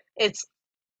Rockabill, it's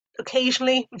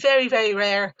occasionally, very, very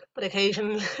rare, but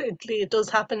occasionally it does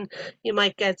happen. You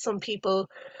might get some people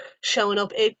showing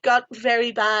up. It got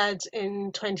very bad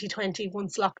in 2020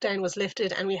 once lockdown was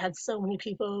lifted, and we had so many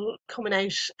people coming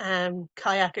out,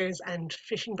 kayakers and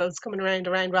fishing boats coming around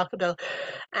Rockabill,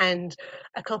 and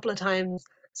a couple of times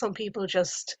some people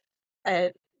just uh,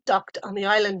 docked on the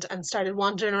island and started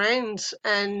wandering around,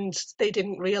 and they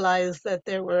didn't realize that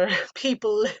there were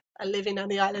people living on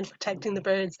the island protecting the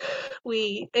birds.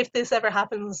 If this ever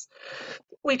happens,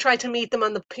 we try to meet them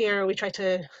on the pier. We try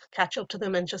to catch up to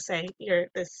them and just say,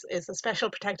 this is a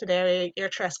special protected area, you're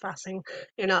trespassing,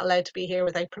 you're not allowed to be here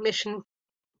without permission.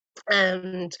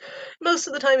 And most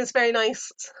of the time it's very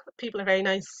nice. People are very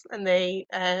nice, and they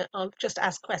I'll just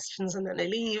ask questions and then they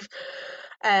leave.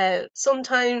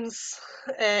 Sometimes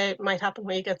it might happen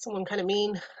where you get someone kind of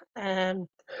mean,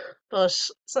 but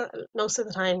most of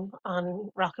the time on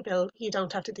Rockabill you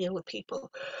don't have to deal with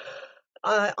people.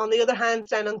 On the other hand,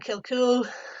 down on Kilcoole,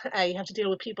 you have to deal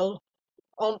with people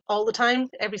all the time,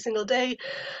 every single day.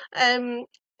 Um,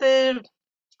 the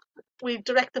we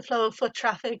direct the flow of foot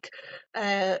traffic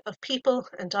of people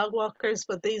and dog walkers,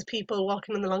 but these people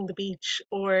walking along the beach,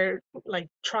 or like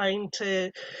trying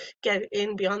to get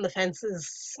in beyond the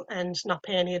fences and not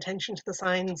pay any attention to the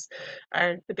signs,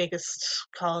 are the biggest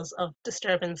cause of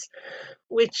disturbance,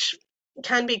 which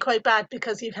can be quite bad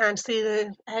because you can't see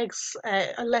the eggs.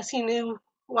 Unless you knew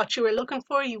what you were looking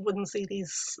for, you wouldn't see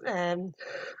these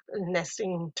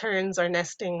nesting terns or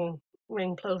nesting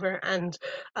ring plover, and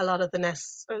a lot of the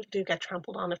nests do get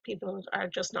trampled on if people are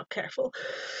just not careful.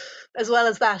 As well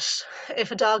as that,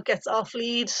 if a dog gets off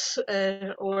lead,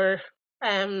 or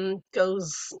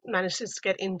manages to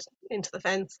get into the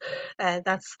fence,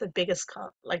 that's the biggest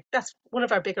like that's one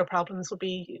of our bigger problems, would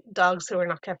be dogs who are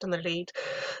not kept on their lead.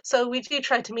 So we do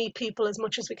try to meet people as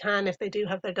much as we can if they do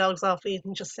have their dogs off lead,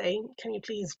 and just say, can you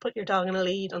please put your dog in a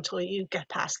lead until you get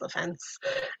past the fence?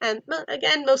 And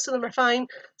again, most of them are fine.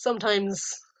 Sometimes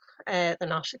they're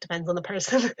not. It depends on the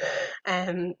person.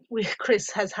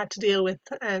 Chris has had to deal with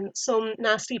some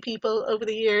nasty people over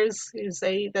the years who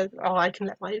say that, oh, I can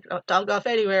let my dog off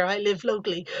anywhere, I live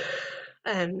locally.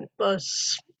 But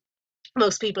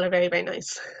most people are very, very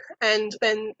nice. And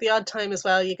then the odd time as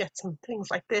well, you get some things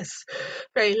like this,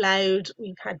 very loud.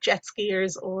 We've had jet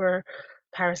skiers or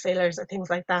parasailers or things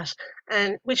like that,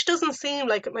 and which doesn't seem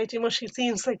like it might do much. It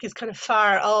seems like he's kind of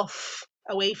far off,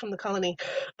 away from the colony,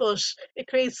 but it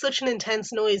creates such an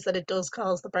intense noise that it does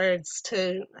cause the birds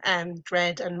to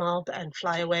dread and mob and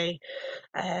fly away,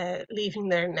 leaving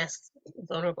their nests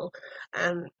vulnerable.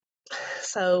 Um,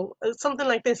 so something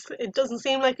like this, it doesn't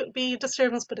seem like it would be a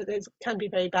disturbance, but can be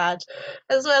very bad.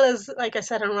 As well as, like I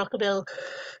said, on Rockabill,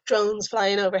 drones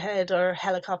flying overhead or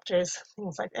helicopters,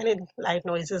 things like any loud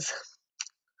noises.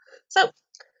 So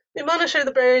we monitor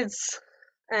the birds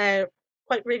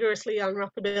quite rigorously on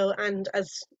Rockabill, and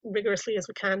as rigorously as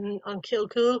we can on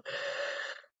Kilcoole.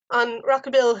 On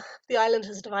Rockabill, the island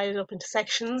is divided up into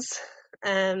sections.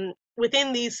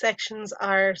 Within these sections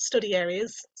are study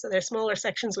areas, so there are smaller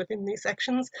sections within these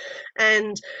sections,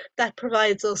 and that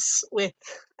provides us with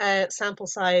a sample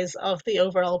size of the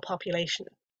overall population.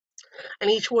 And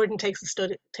each warden takes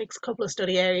a couple of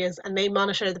study areas, and they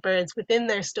monitor the birds within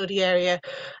their study area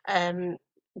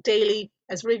daily,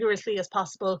 as rigorously as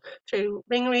possible, through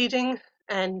ring reading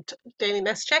and daily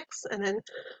nest checks. And then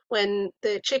when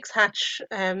the chicks hatch,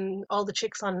 all the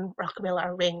chicks on Rockabill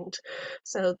are ringed.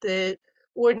 So the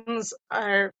wardens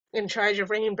are in charge of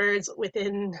ringing birds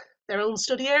within their own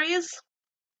study areas,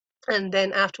 and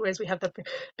then afterwards we have the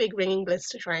big ringing blitz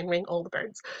to try and ring all the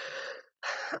birds.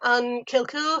 On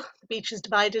Kilcoole, the beach is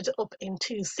divided up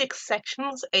into 6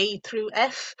 sections, A through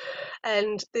F,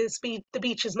 and the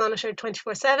beach is monitored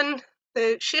 24/7.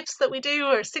 The shifts that we do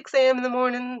are 6 a.m. in the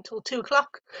morning until 2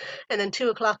 o'clock, and then 2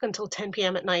 o'clock until 10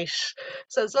 p.m. at night.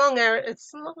 So it's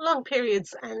it's long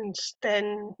periods, and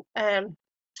then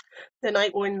the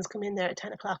night wardens come in there at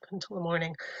 10 o'clock until the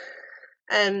morning.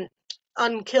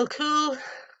 On Kilcoole,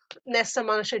 nests are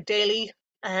monitored daily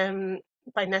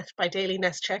by daily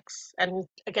nest checks, and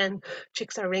again,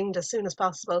 chicks are ringed as soon as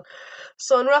possible.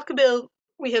 So on Rockabill,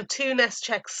 we have 2 nest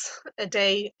checks a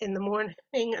day in the morning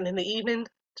and in the evening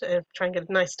to try and get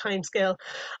a nice time scale.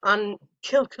 On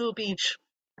Kilcoole Beach,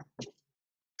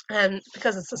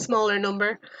 because it's a smaller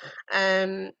number,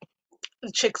 the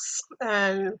chicks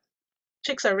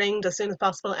are ringed as soon as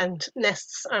possible, and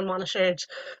nests are monitored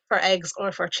for eggs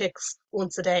or for chicks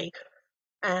once a day.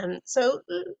 So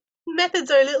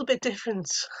methods are a little bit different,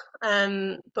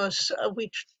 but we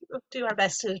do our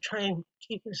best to try and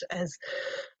keep it as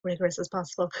rigorous as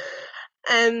possible.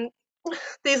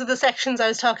 These are the sections I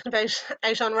was talking about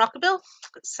out on Rockabill.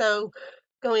 So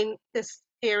this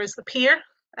here is the pier.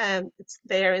 It's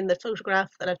there in the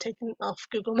photograph that I've taken off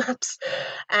Google Maps.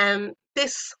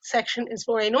 This section is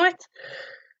 4A North.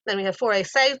 Then we have 4A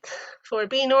South,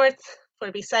 4B North,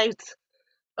 4B South.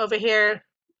 Over here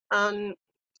on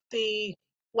the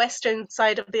western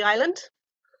side of the island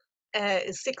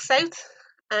is 6 South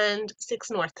and 6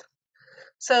 North.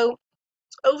 So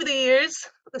over the years,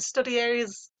 the study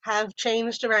areas have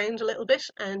changed around a little bit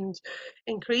and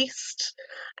increased.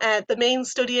 The main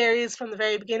study areas from the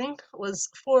very beginning was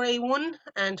 4A1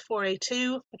 and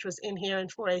 4A2, which was in here in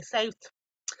 4A South,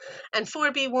 and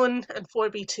 4B1 and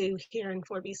 4B2 here in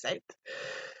 4B South.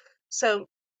 So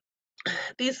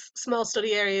these small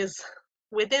study areas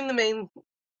within the main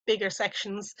bigger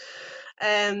sections.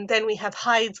 Then we have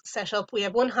hides set up. We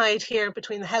have one hide here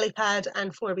between the helipad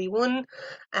and 4B1,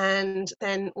 and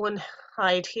then one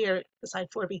hide here beside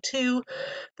 4B2.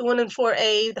 The one in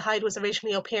 4A, the hide was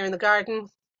originally up here in the garden.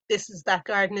 This is that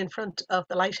garden in front of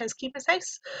the lighthouse keeper's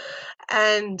house.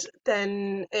 And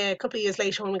then a couple of years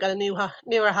later, when we got a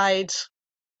newer hide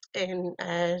in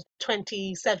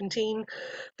 2017,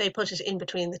 they put it in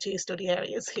between the 2 study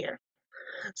areas here.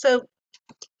 So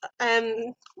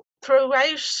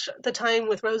throughout the time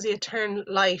with Roseate Tern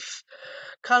life,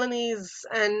 colonies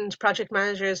and project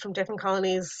managers from different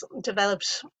colonies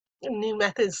developed new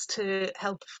methods to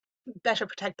help better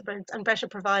protect the birds and better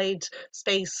provide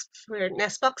space for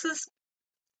nest boxes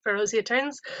for Roseate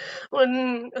Terns.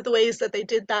 One of the ways that they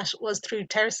did that was through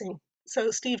terracing.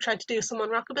 So Steve tried to do some on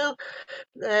Rockabill.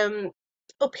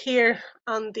 Up here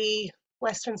on the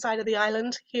western side of the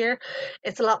island here,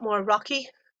 it's a lot more rocky,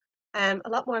 a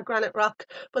lot more granite rock,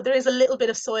 but there is a little bit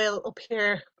of soil up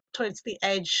here towards the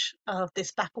edge of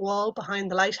this back wall behind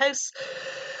the lighthouse.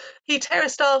 He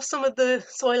terraced off some of the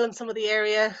soil in some of the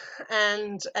area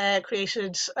and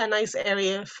created a nice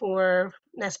area for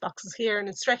nest boxes here, and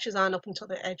it stretches on up until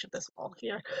the edge of this wall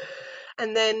here.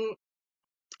 And then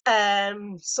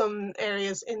some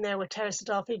areas in there were terraced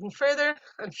off even further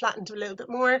and flattened a little bit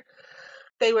more.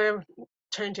 They were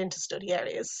turned into study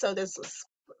areas. So there's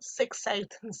 6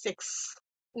 South and 6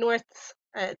 North.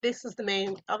 This is the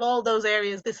main, of all those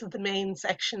areas, this is the main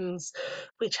sections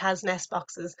which has nest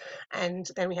boxes. And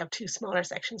then we have 2 smaller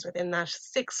sections within that,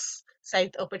 6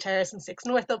 South Upper Terrace and 6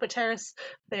 North Upper Terrace.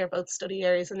 They are both study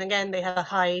areas. And again, they have a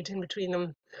hide in between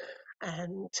them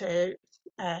and to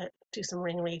do some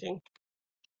ring reading.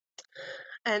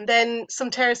 And then some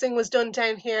terracing was done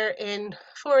down here in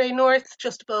 4A North,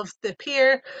 just above the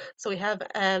pier. So we have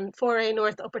 4A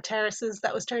North Upper Terraces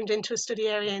that was turned into a study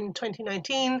area in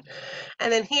 2019.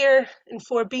 And then here in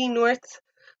 4B North,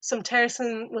 some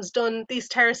terracing was done. These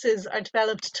terraces are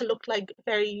developed to look like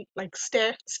very like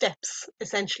steps,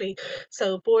 essentially.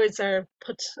 So boards are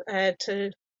put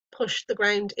to push the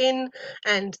ground in,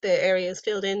 and the area is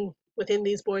filled in within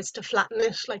these boards to flatten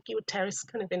it like you would terrace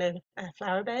kind of in a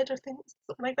flower bed or things,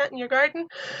 something like that in your garden.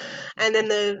 And then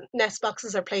the nest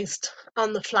boxes are placed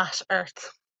on the flat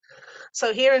earth.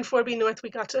 So here in 4B North, we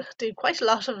got to do quite a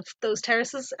lot of those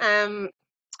terraces.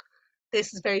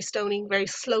 This is very stony, very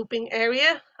sloping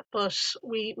area, but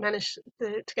we managed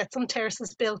to get some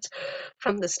terraces built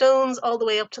from the stones all the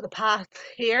way up to the path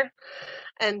here.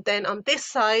 And then on this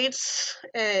side,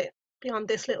 beyond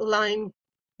this little line,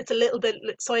 it's a little bit,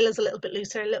 soil is a little bit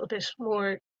looser, a little bit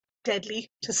more deadly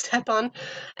to step on.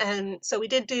 And so we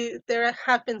did there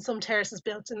have been some terraces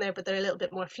built in there, but they're a little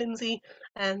bit more flimsy.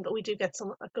 But we do get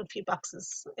a good few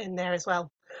boxes in there as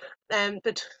well.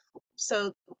 But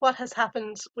so what has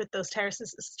happened with those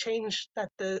terraces is changed that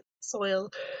the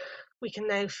soil we can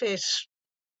now fit.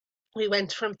 We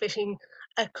went from fitting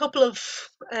a couple of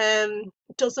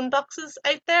dozen boxes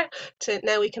out there to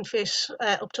now we can fit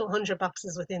up to 100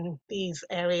 boxes within these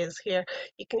areas here.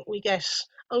 We get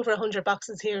over 100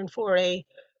 boxes here in 4A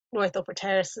North Upper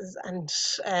Terraces, and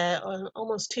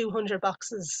almost 200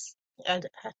 boxes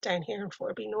down here in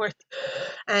 4B North.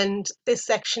 And this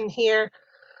section here,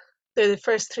 the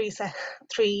first three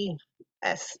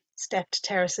stepped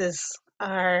terraces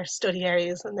are study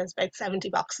areas, and there's about 70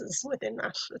 boxes within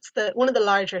that. It's one of the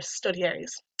larger study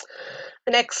areas.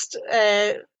 The next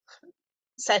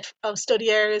set of study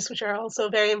areas, which are also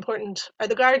very important, are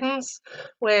the gardens,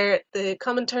 where the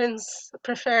common terns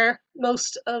prefer.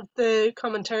 Most of the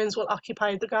common terns will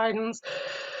occupy the gardens,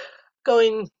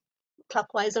 going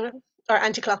clockwise or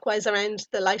anti-clockwise around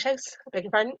the lighthouse. I beg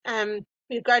your pardon.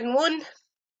 We have garden 1,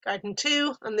 garden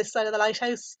 2 on this side of the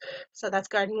lighthouse. So that's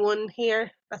garden 1 here,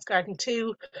 that's garden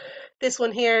 2. This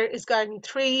one here is garden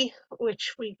 3,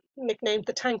 which we nicknamed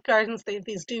the tank gardens. They have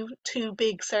these two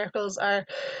big circles, are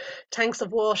tanks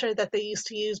of water that they used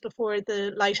to use before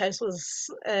the lighthouse was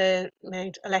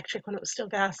made electric, when it was still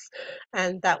gas,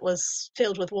 and that was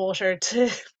filled with water to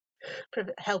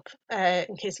help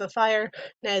in case of a fire.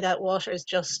 Now that water is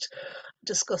just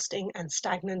disgusting and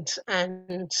stagnant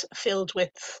and filled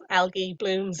with algae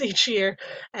blooms each year,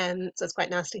 and so it's quite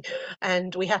nasty,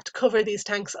 and we have to cover these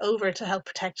tanks over to help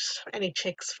protect any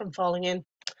chicks from falling in.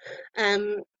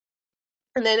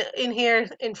 And then in here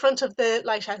in front of the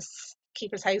lighthouse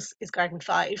keeper's house is garden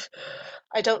 5.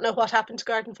 I don't know what happened to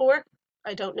garden 4.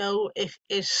 I don't know if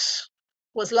it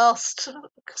was lost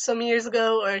some years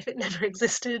ago or if it never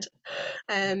existed,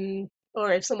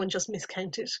 or if someone just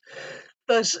miscounted.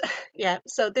 But yeah,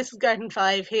 so this is garden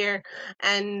 5 here,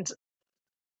 and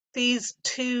these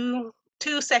two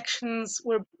sections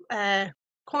were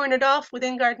cornered off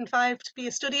within garden 5 to be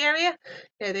a study area.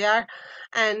 There they are.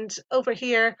 And over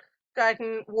here,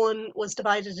 garden 1 was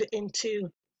divided into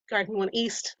garden 1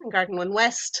 East and garden 1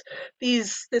 West.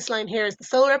 This line here is the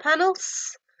solar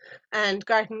panels, and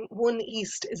garden 1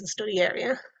 East is a study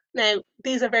area. Now,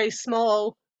 these are very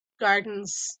small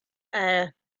gardens,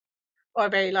 or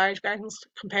very large gardens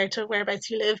compared to whereabouts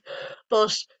you live,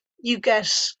 but you get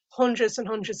hundreds and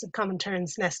hundreds of common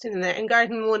terns nesting in there. In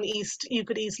garden 1 East, you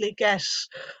could easily get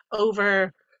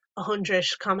over 100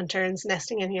 common terns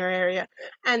nesting in your area.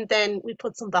 And then we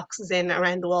put some boxes in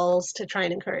around the walls to try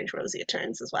and encourage roseate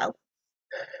terns as well.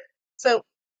 So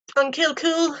on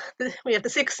Kilcoole, we have the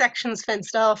 6 sections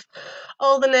fenced off.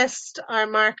 All the nests are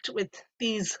marked with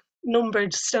these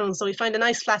numbered stones. So we find a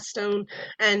nice flat stone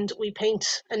and we paint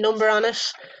a number on it.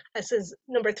 This is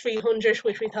number 300,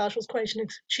 which we thought was quite an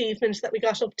achievement that we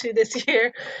got up to this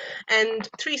year. And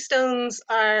 3 stones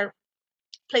are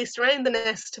placed around the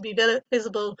nest to be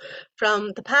visible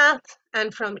from the path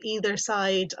and from either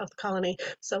side of the colony.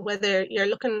 So whether you're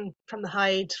looking from the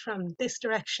hide from this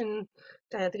direction,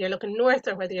 whether you're looking north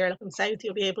or whether you're looking south,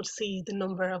 you'll be able to see the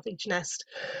number of each nest.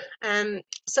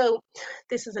 So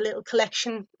this is a little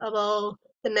collection of all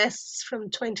the nests from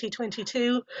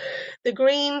 2022. The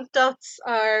green dots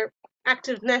are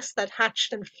active nests that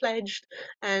hatched and fledged,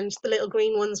 and the little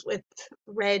green ones with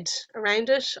red around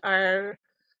it are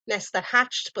nests that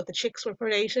hatched but the chicks were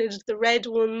predated. The red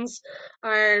ones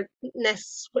are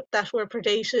nests that were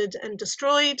predated and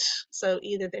destroyed, so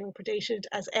either they were predated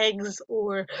as eggs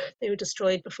or they were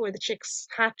destroyed before the chicks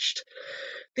hatched.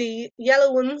 The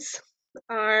yellow ones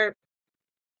are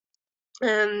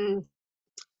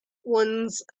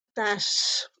ones that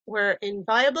were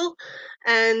inviable,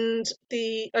 and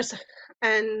then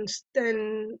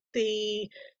the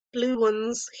blue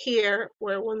ones here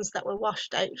were ones that were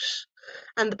washed out,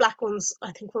 and the black ones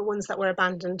I think were ones that were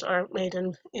abandoned or made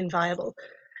inviable.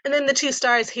 And then the 2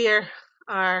 stars here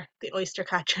are the oyster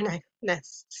catcher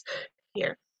nests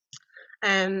here.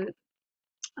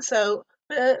 So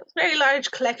a very large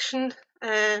collection,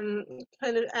 and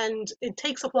it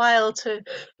takes a while to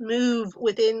move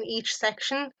within each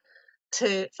section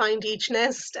to find each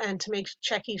nest and to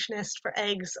check each nest for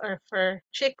eggs or for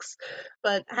chicks.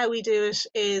 But how we do it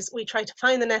is we try to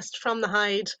find the nest from the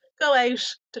hide, go out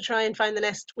to try and find the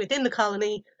nest within the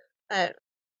colony,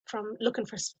 from looking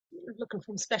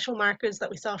from special markers that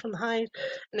we saw from the hide,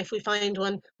 and if we find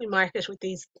one, we mark it with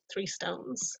these 3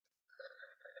 stones.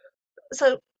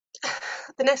 So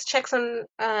the nest checks go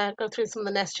through some of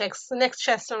the nest checks. The nest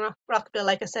checks on Rockabill,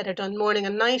 like I said, are done morning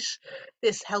and night.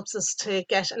 This helps us to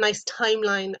get a nice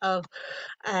timeline of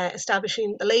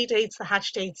establishing the lay dates, the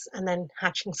hatch dates, and then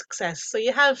hatching success. So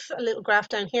you have a little graph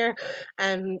down here,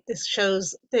 and this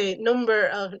shows the number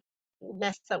of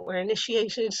nests that were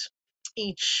initiated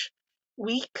each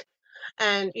week.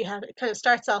 and you have it kind of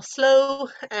starts off slow,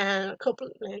 and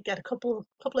you get a couple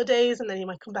of days, and then you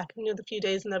might come back in another few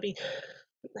days, and there'll be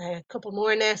a couple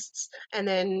more nests, and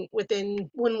then within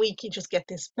 1 week you just get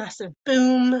this massive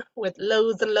boom with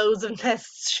loads and loads of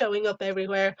nests showing up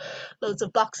everywhere, loads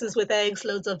of boxes with eggs,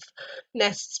 loads of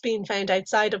nests being found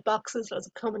outside of boxes, loads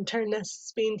of common tern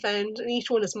nests being found, and each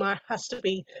one has to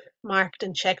be marked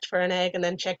and checked for an egg, and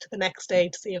then checked the next day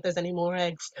to see if there's any more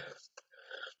eggs.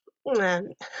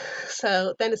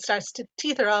 So then it starts to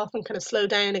teeter off and kind of slow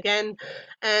down again,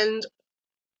 and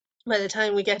by the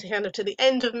time we get kind of to the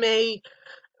end of May,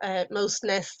 most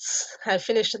nests have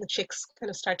finished and the chicks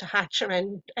kind of start to hatch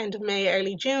around end of May,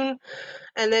 early June.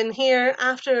 And then here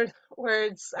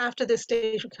afterwards, after this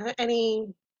stage,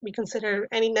 we consider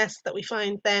any nest that we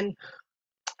find then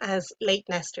as late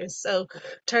nesters. So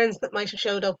terns that might have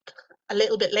showed up a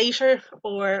little bit later,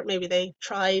 or maybe they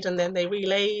tried and then they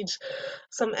relayed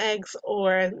some eggs,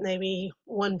 or maybe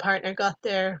one partner got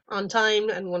there on time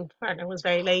and one partner was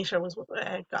very late, or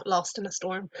got lost in a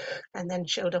storm and then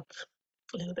showed up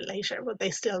a little bit later, but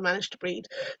they still managed to breed.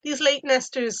 These late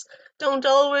nesters don't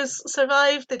always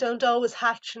survive, they don't always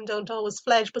hatch and don't always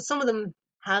fledge, but some of them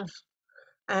have.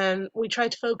 We try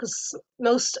to focus,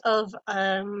 most of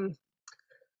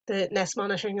the nest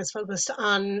monitoring is focused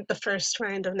on the first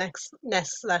round of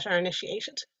nests that are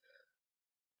initiated.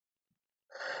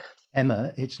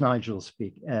 Emma, it's Nigel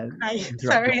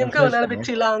Sorry, I'm going on a bit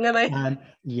too long, am I?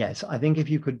 Yes, I think if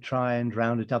you could try and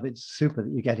round it up, it's super that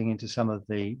you're getting into some of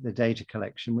the data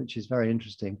collection, which is very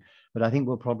interesting. But I think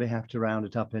we'll probably have to round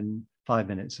it up in 5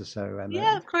 minutes or so, Emma.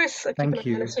 Yeah, of course. I'll keep Thank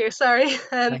you. Here. Sorry.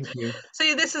 Thank you.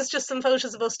 So this is just some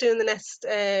photos of us doing the nest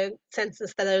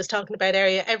census that I was talking about.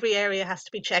 Every area has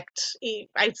to be checked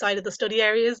outside of the study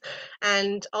areas,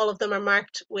 and all of them are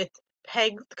marked with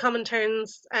pegs. The common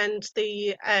terns and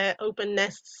the open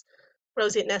nests,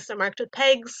 roseate nests, are marked with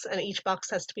pegs, and each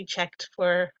box has to be checked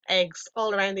for eggs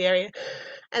all around the area.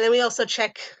 And then we also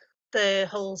check the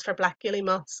holes for black gilly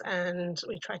moths, and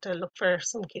we try to look for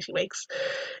some kittiwakes.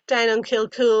 Down on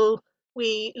Kilcoole,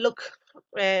 we look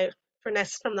for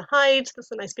nests from the hide. This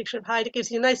is a nice picture of hide. It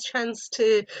gives you a nice chance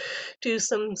to do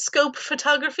some scope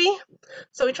photography.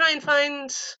 So we try and find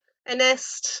a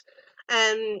nest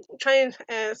and try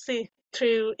and see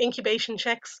through incubation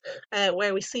checks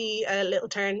where we see a little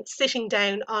tern sitting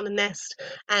down on a nest,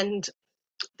 and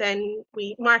then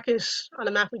we mark it on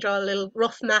a map. We draw a little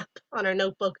rough map on our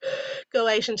notebook, go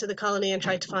out into the colony and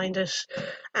try to find it.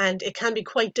 And it can be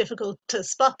quite difficult to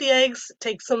spot the eggs. It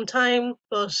takes some time,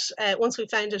 but once we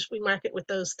found it, we mark it with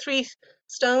those 3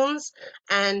 stones,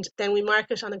 and then we mark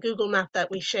it on a Google map that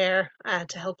we share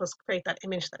to help us create that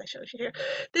image that I showed you here.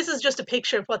 This is just a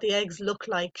picture of what the eggs look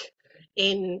like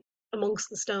in amongst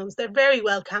the stones. They're very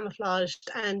well camouflaged,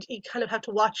 and you kind of have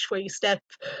to watch where you step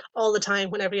all the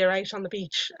time whenever you're out on the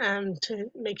beach to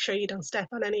make sure you don't step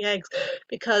on any eggs,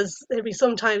 because there'll be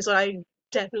some times where I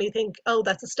definitely think, oh,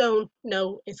 that's a stone.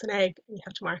 No, it's an egg, and you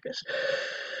have to mark it.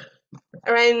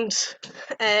 Around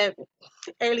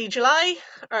early July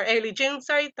or early June,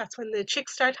 sorry, that's when the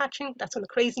chicks start hatching. That's when the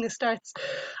craziness starts.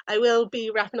 I will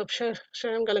be wrapping up. Sure,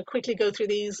 I'm going to quickly go through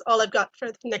these. All I've got for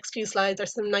the next few slides are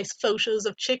some nice photos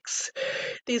of chicks.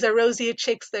 These are roseate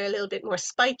chicks. They're a little bit more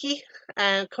spiky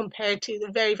compared to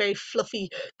the very, very fluffy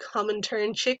common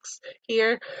tern chicks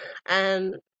here.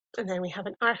 And then we have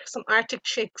some Arctic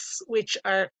chicks, which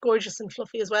are gorgeous and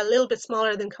fluffy as well, a little bit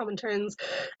smaller than common terns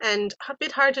and a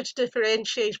bit harder to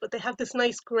differentiate, but they have this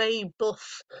nice grey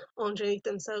buff underneath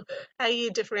them. So how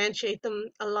you differentiate them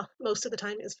most of the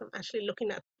time is from actually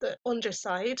looking at the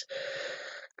underside.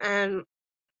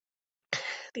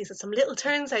 These are some little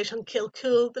terns out on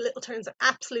Kilcoole. The little terns are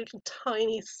absolutely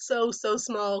tiny, so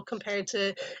small compared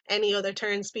to any other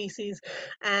tern species.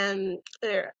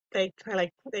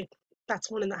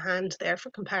 That's one in the hand there for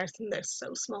comparison. They're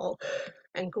so small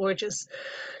and gorgeous.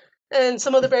 And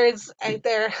some other birds out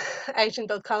there, out in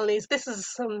both colonies. This is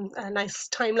some nice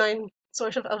timeline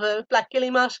sort of a black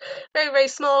guillemot. Very, very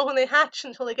small when they hatch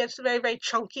until they get very, very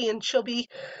chunky and chubby.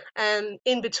 And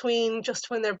in between, just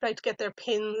when they're about to get their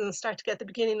pins and start to get the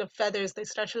beginning of feathers, they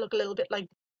start to look a little bit like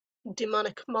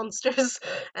demonic monsters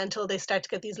until they start to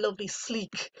get these lovely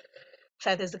sleek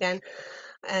feathers again.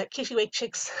 Kittiwake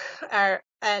chicks are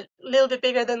a little bit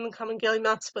bigger than the common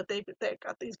guillemots, but they've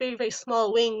got these very, very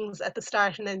small wings at the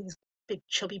start and then these big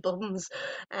chubby bums.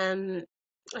 And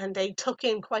they tuck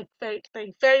in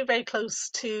very, very close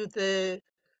to the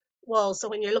wall. So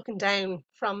when you're looking down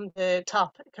from the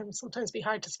top, it can sometimes be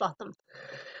hard to spot them.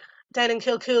 down in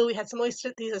Kilcoole, we had some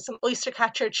oyster. These are some oyster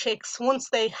catcher chicks. Once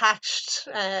they hatched,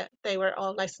 they were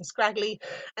all nice and scraggly,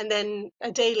 and then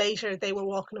a day later they were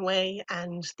walking away,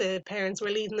 and the parents were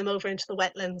leading them over into the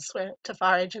wetlands to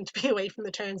forage and to be away from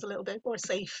the terns a little bit more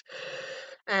safe.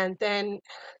 And then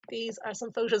these are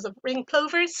some photos of ring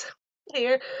plovers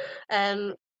here.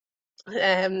 Um,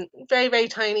 very, very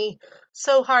tiny,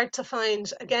 so hard to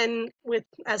find. Again,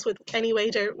 as with any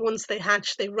wader, once they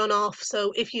hatch, they run off.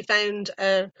 So if you found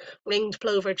a ringed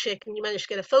plover chick and you managed to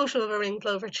get a photo of a ringed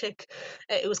plover chick,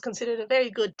 it was considered a very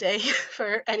good day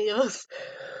for any of us.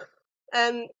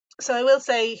 So I will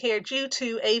say here, due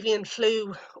to avian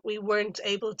flu, we weren't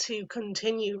able to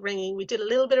continue ringing. We did a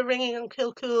little bit of ringing on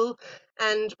Kilcoole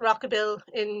and Rockabill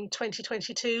in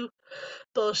 2022,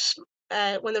 but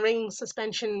when the ring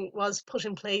suspension was put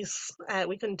in place,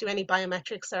 we couldn't do any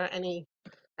biometrics or any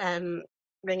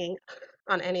ringing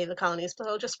on any of the colonies. But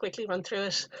I'll just quickly run through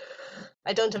it.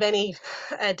 I don't have any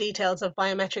details of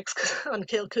biometrics on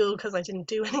Kilcoole because I didn't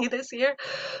do any this year.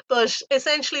 But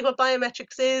essentially what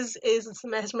biometrics is it's the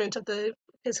measurement of the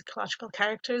physiological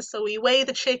characters. So we weigh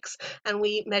the chicks and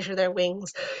we measure their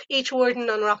wings. Each warden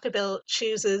on Rockabill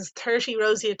chooses 30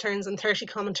 Roseate Terns and 30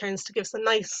 common terns to give us a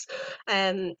nice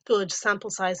good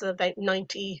sample size of about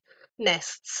 90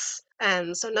 nests.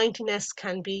 So 90 nests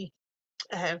can be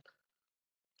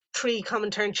 3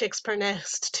 common tern chicks per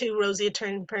nest, 2 roseate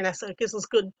tern per nest. So it gives us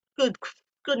good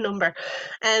number.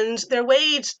 And they're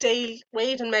weighed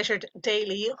and measured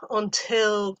daily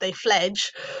until they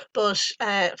fledge. But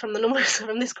from the numbers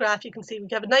from this graph, you can see we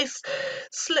have a nice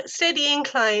steady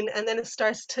incline, and then it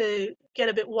starts to get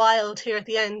a bit wild here at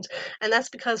the end. And that's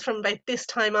because from about this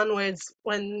time onwards,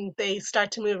 when they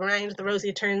start to move around, the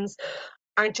roseate terns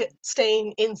aren't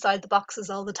staying inside the boxes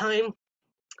all the time.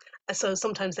 So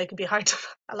sometimes they can be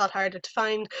a lot harder to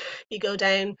find. You go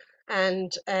down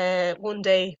and one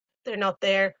day they're not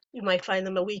there. You might find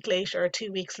them a week later or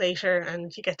 2 weeks later,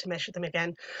 and you get to measure them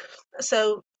again.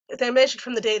 So they're measured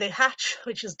from the day they hatch,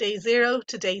 which is day 0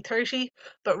 to day 30.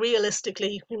 But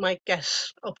realistically, we might get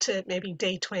up to maybe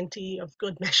day 20 of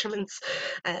good measurements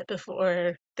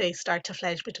before they start to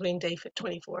fledge between day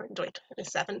 24 and day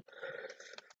 27.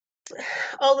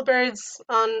 All the birds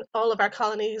on all of our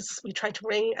colonies, we try to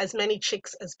ring as many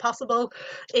chicks as possible,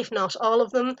 if not all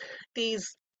of them.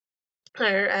 These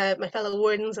are my fellow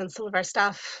wardens and some of our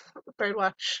staff,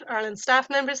 BirdWatch Ireland staff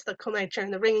members that come out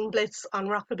during the ringing blitz on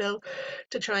Rockabill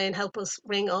to try and help us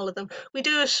ring all of them. We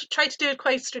try to do it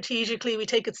quite strategically. We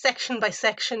take it section by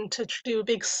section to do a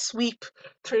big sweep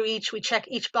through each. We check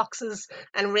each boxes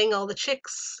and ring all the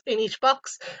chicks in each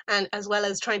box, and as well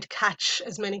as trying to catch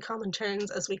as many common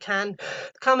terns as we can.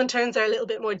 The common terns are a little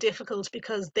bit more difficult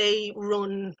because they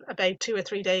run about 2 or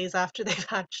 3 days after they've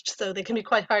hatched, so they can be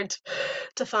quite hard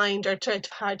to find or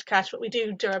hard to catch, but we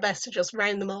do our best to just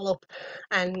round them all up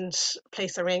and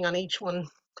place a ring on each one.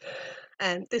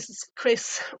 And this is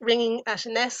Chris ringing at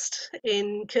a nest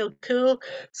in Kilcoole.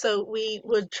 So we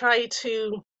would try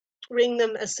to ring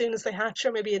them as soon as they hatch,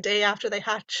 or maybe a day after they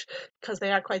hatch, because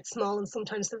they are quite small and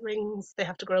sometimes the rings, they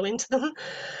have to grow into them.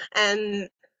 And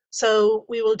so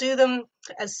we will do them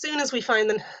as soon as we find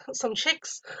them some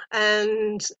chicks,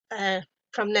 and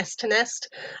from nest to nest.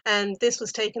 And this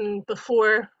was taken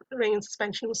before ringing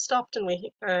suspension was stopped, and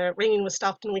ringing was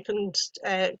stopped, and we couldn't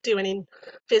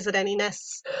visit any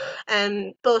nests.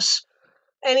 But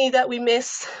any that we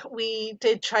miss, we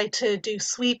did try to do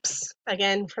sweeps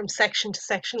again from section to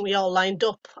section. We all lined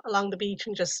up along the beach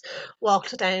and just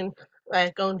walked down,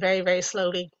 going very, very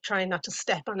slowly, trying not to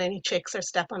step on any chicks or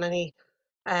step on any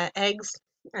eggs.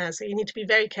 So you need to be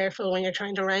very careful when you're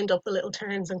trying to round up the little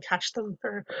terns and catch them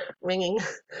for ringing.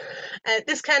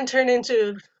 This can turn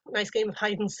into a nice game of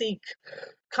hide and seek.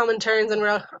 Common terns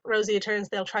and roseate terns,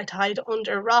 they'll try to hide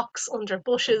under rocks, under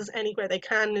bushes, anywhere they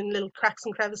can, in little cracks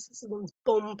and crevices. One's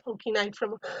bum poking out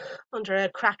from under a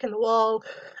crack in the wall,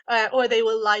 or they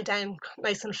will lie down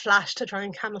nice and flat to try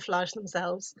and camouflage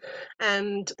themselves.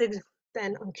 And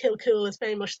then on Kilcoole is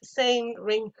very much the same.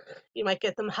 Ring, you might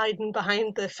get them hiding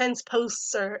behind the fence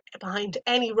posts or behind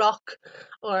any rock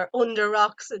or under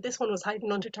rocks. So this one was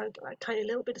hiding under a tiny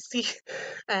little bit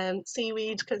of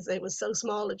seaweed because it was so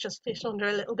small it just fit under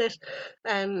a little bit.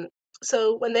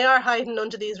 So when they are hiding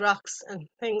under these rocks and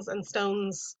things and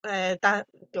stones, that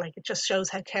it just shows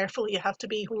how careful you have to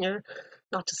be when you're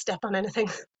not to step on anything.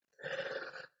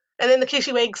 And then the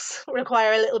kittiwakes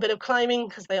require a little bit of climbing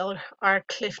because they all are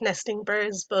cliff nesting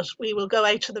birds, but we will go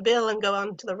out to the bill and go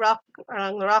onto the rock,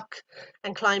 along the rock,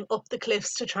 and climb up the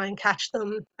cliffs to try and catch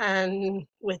them, and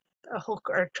with a hook,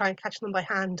 or try and catch them by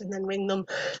hand and then ring them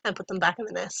and put them back in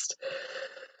the nest.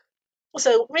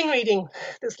 So ring reading,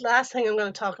 this last thing I'm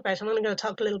going to talk about, I'm only going to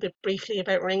talk a little bit briefly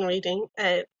about ring reading.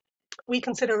 We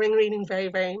consider ring reading very,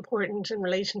 very important in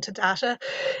relation to data.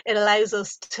 It allows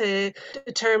us to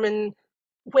determine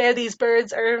where these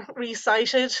birds are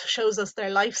resighted, shows us their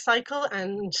life cycle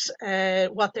and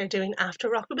what they're doing after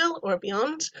Rockabill or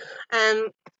beyond.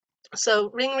 So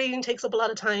ring reading takes up a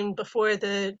lot of time before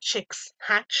the chicks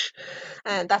hatch,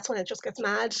 and that's when it just gets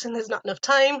mad and there's not enough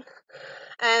time.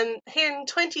 Here in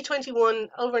 2021,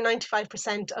 over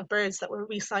 95% of birds that were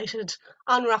resighted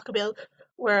on Rockabill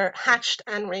were hatched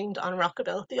and ringed on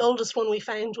Rockabill. The oldest one we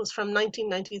found was from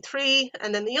 1993,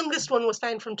 and then the youngest one was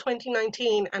found from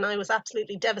 2019, and I was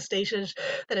absolutely devastated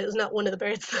that it was not one of the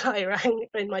birds that I rang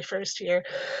in my first year.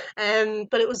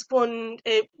 But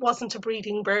it wasn't a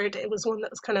breeding bird, it was one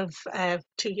that was kind of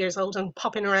 2 years old and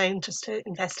popping around just to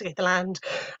investigate the land.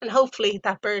 And hopefully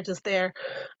that bird is there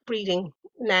breeding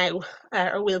now,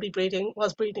 or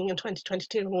was breeding in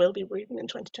 2022 and will be breeding in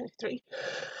 2023.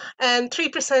 And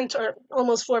 3% or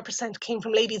almost 4% came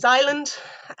from Ladies Island,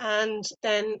 and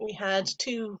then we had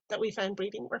two that we found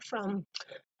breeding were from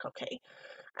Coquet.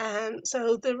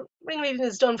 So the ring reading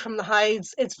is done from the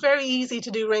hides. It's very easy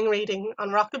to do ring reading on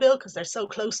Rockabill because they're so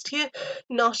close to you,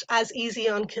 not as easy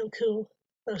on Kilcoole.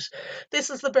 But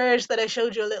this is the bird that I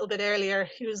showed you a little bit earlier.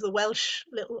 He was the Welsh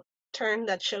Little Tern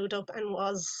that showed up and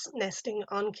was nesting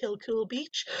on Kilcoole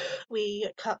Beach.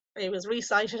 It was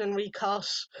resighted and recaught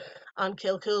on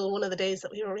Kilcoole one of the days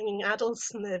that we were ringing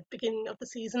adults in the beginning of the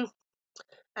season.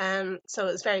 So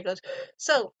it was very good.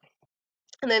 So,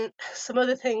 and then some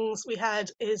other things we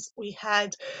had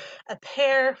a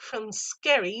pair from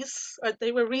Skerries, or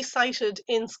they were resighted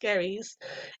in Skerries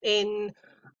in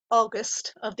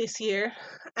August of this year,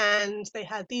 and they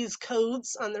had these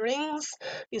codes on the rings.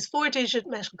 These 4-digit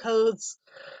metal codes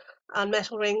on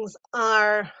metal rings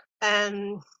are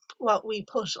what we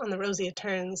put on the Roseate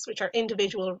Terns, which are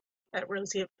individual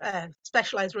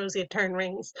specialized Roseate Tern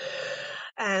rings.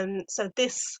 So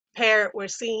this pair were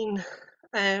seen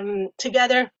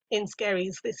together in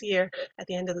Skerries this year at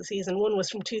the end of the season. One was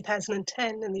from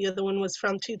 2010 and the other one was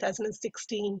from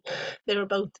 2016. They were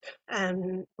both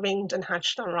ringed and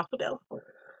hatched on Rockabill.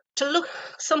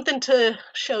 Something to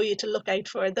show you to look out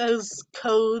for, those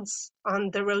codes on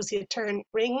the Roseate Tern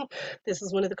ring. This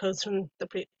is one of the codes from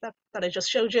that I just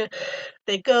showed you.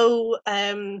 They go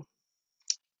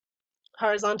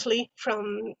horizontally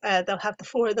from, they'll have the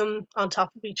four of them on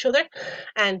top of each other,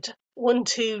 and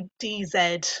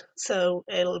 12DZ. So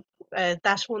it'll,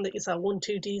 that one that you saw,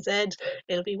 12DZ,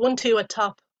 it'll be 12 at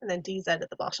top and then DZ at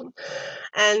the bottom.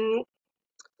 And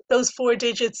those 4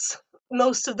 digits,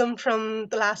 most of them from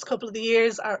the last couple of the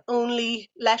years are only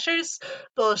letters,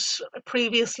 but in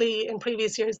previous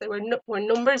years, they were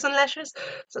numbers and letters.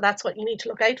 So that's what you need to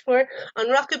look out for. On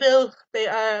Rockabill,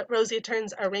 Roseate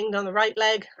Terns are ringed on the right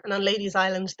leg, and on Ladies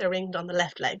Island, they're ringed on the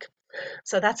left leg.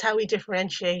 So that's how we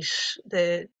differentiate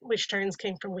which terns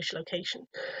came from which location.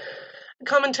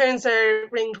 Common terns are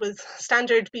ringed with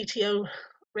standard BTO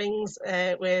rings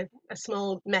with a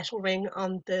small metal ring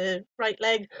on the right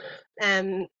leg.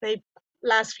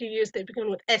 Last few years they begin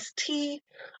with ST.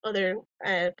 They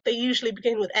usually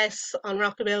begin with S on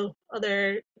Rockabill.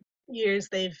 Other years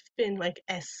they've been like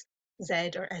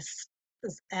SZ or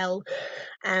SL.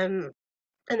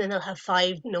 And then they'll have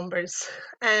 5 numbers.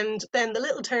 And then the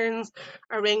Little Terns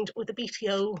are ringed with a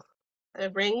BTO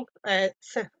ring,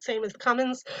 same as the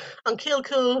commons. On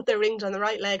Kilcoole, they're ringed on the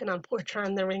right leg, and on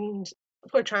Portran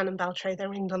and Baltray, they're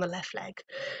ringed on the left leg.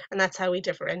 And that's how we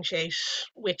differentiate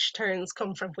which terns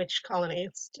come from which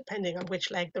colonies, depending on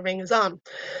which leg the ring is on.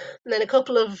 And then a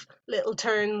couple of Little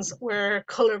Terns were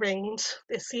colour ringed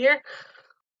this year.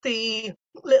 The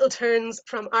Little Terns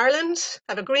from Ireland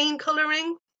have a green colour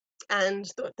ring, and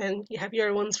then you have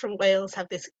your ones from Wales have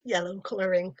this yellow colour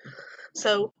ring.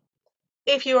 So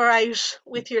if you are out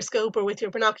with your scope or with your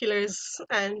binoculars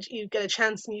and you get a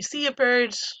chance and you see a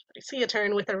bird, you see a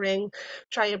tern with a ring,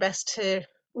 try your best to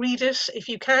read it if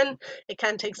you can. It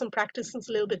can take some practice. It's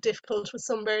a little bit difficult with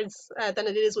some birds than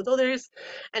it is with others.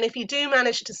 And if you do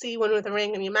manage to see one with a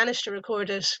ring and you manage to record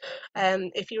it,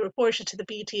 if you report it to the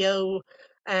BTO,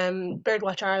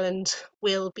 BirdWatch Ireland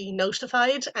will be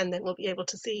notified, and then we'll be able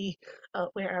to see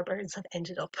where our birds have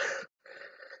ended up.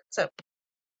 So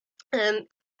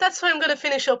that's why I'm going to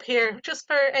finish up here. Just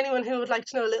for anyone who would like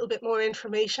to know a little bit more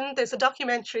information, there's a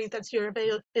documentary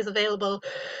is available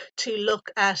to look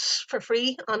at for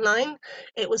free online.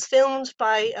 It was filmed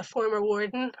by a former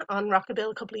warden on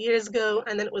Rockabill a couple of years ago,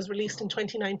 and then it was released in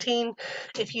 2019.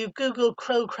 If you Google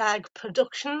Crow Crag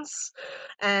Productions,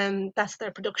 that's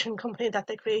their production company that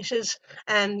they created,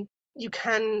 and you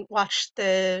can watch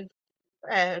the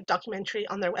documentary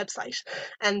on their website.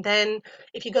 And then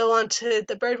if you go on to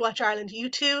the BirdWatch Ireland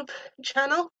YouTube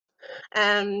channel,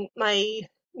 my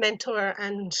mentor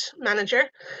and manager,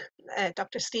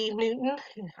 Dr. Steve Newton,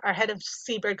 our head of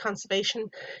seabird conservation,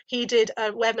 he did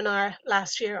a webinar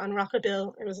last year on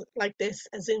Rockabill. It was like this,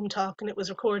 a Zoom talk, and it was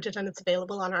recorded and it's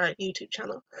available on our YouTube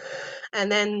channel. And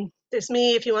then there's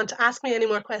me, if you want to ask me any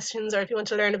more questions or if you want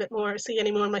to learn a bit more, see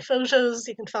any more of my photos,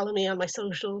 you can follow me on my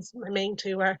socials. My main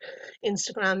two are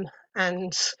Instagram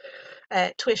and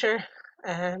Twitter.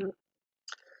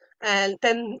 And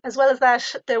then, as well as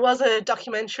that, there was a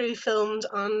documentary filmed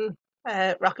on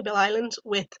Rockabill Island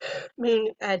with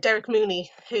Derek Mooney,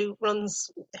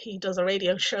 he does a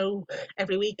radio show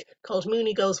every week called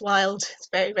Mooney Goes Wild. It's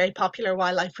a very, very popular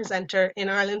wildlife presenter in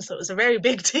Ireland, so it was a very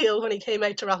big deal when he came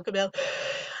out to Rockabill.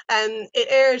 It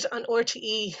aired on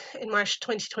RTE in March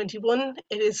 2021.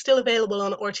 It is still available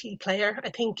on RTE Player. I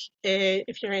think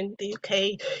if you're in the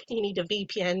UK, you need a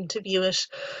VPN to view it.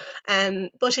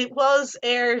 But it was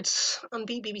aired on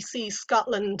BBC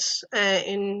Scotland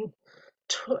in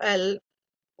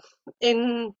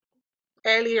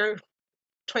earlier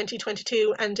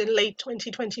 2022 and in late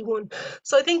 2021.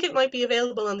 So I think it might be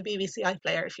available on the BBC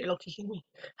iPlayer if you're lucky. You can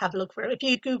have a look for it. If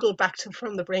you Google "Back to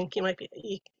From the Brink," you might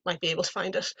be able to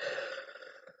find it.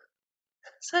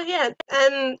 So yeah,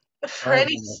 for Right,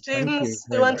 any thank you students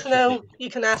who very want to much know, indeed. you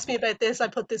can ask me about this. I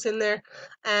put this in there.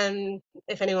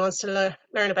 If anyone wants to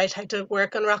learn about how to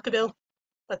work on Rockabill,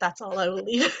 but that's all I will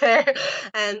leave it there.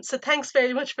 So thanks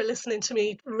very much for listening to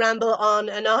me ramble on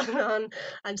and on and on.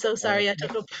 I'm so sorry I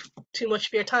took up too much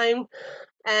of your time.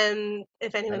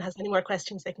 If anyone has any more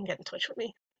questions, they can get in touch with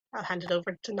me. I'll hand it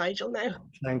over to Nigel now.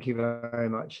 Thank you very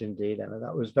much indeed, Emma.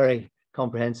 That was very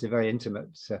comprehensive, very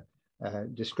intimate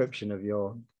description of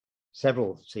your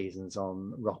several seasons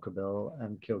on Rockabill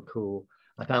and Kilcoole.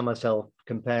 I found myself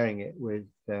comparing it with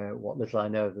what little I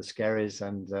know of the Skerries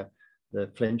and the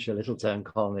Flintshire Little Tern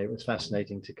colony. It was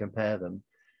fascinating to compare them.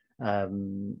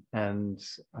 And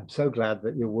I'm so glad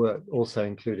that your work also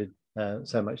included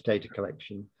so much data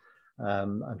collection.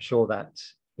 I'm sure that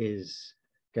is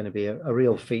going to be a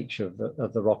real feature of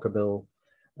the Rockabill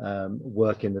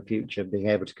work in the future, being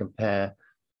able to compare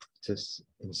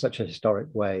in such a historic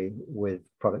way with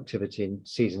productivity in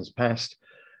seasons past,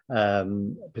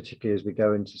 particularly as we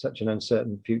go into such an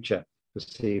uncertain future for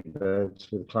seabirds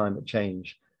with climate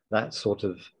change. That sort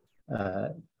of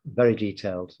very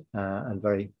detailed and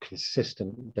very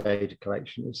consistent data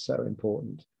collection is so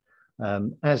important,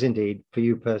 as indeed for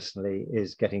you personally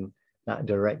is getting that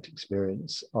direct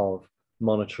experience of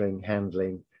monitoring,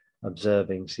 handling,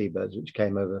 observing seabirds, which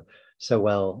came over so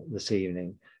well this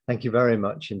evening. Thank you very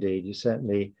much indeed. You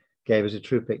certainly gave us a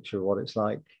true picture of what it's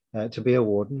like to be a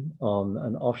warden on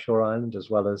an offshore island as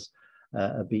well as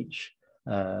a beach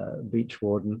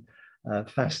warden.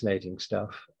 Fascinating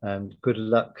stuff, and good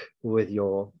luck with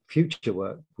your future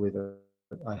work.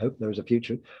 I hope there is a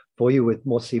future for you with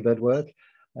more seabird work.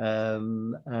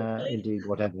 Indeed,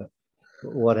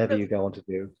 whatever you go on to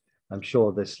do. I'm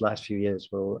sure this last few years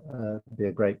will be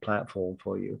a great platform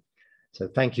for you. So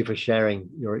thank you for sharing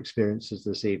your experiences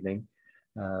this evening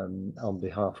on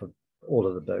behalf of all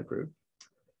of the Bird Group.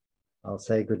 I'll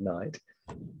say good night.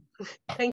 Thank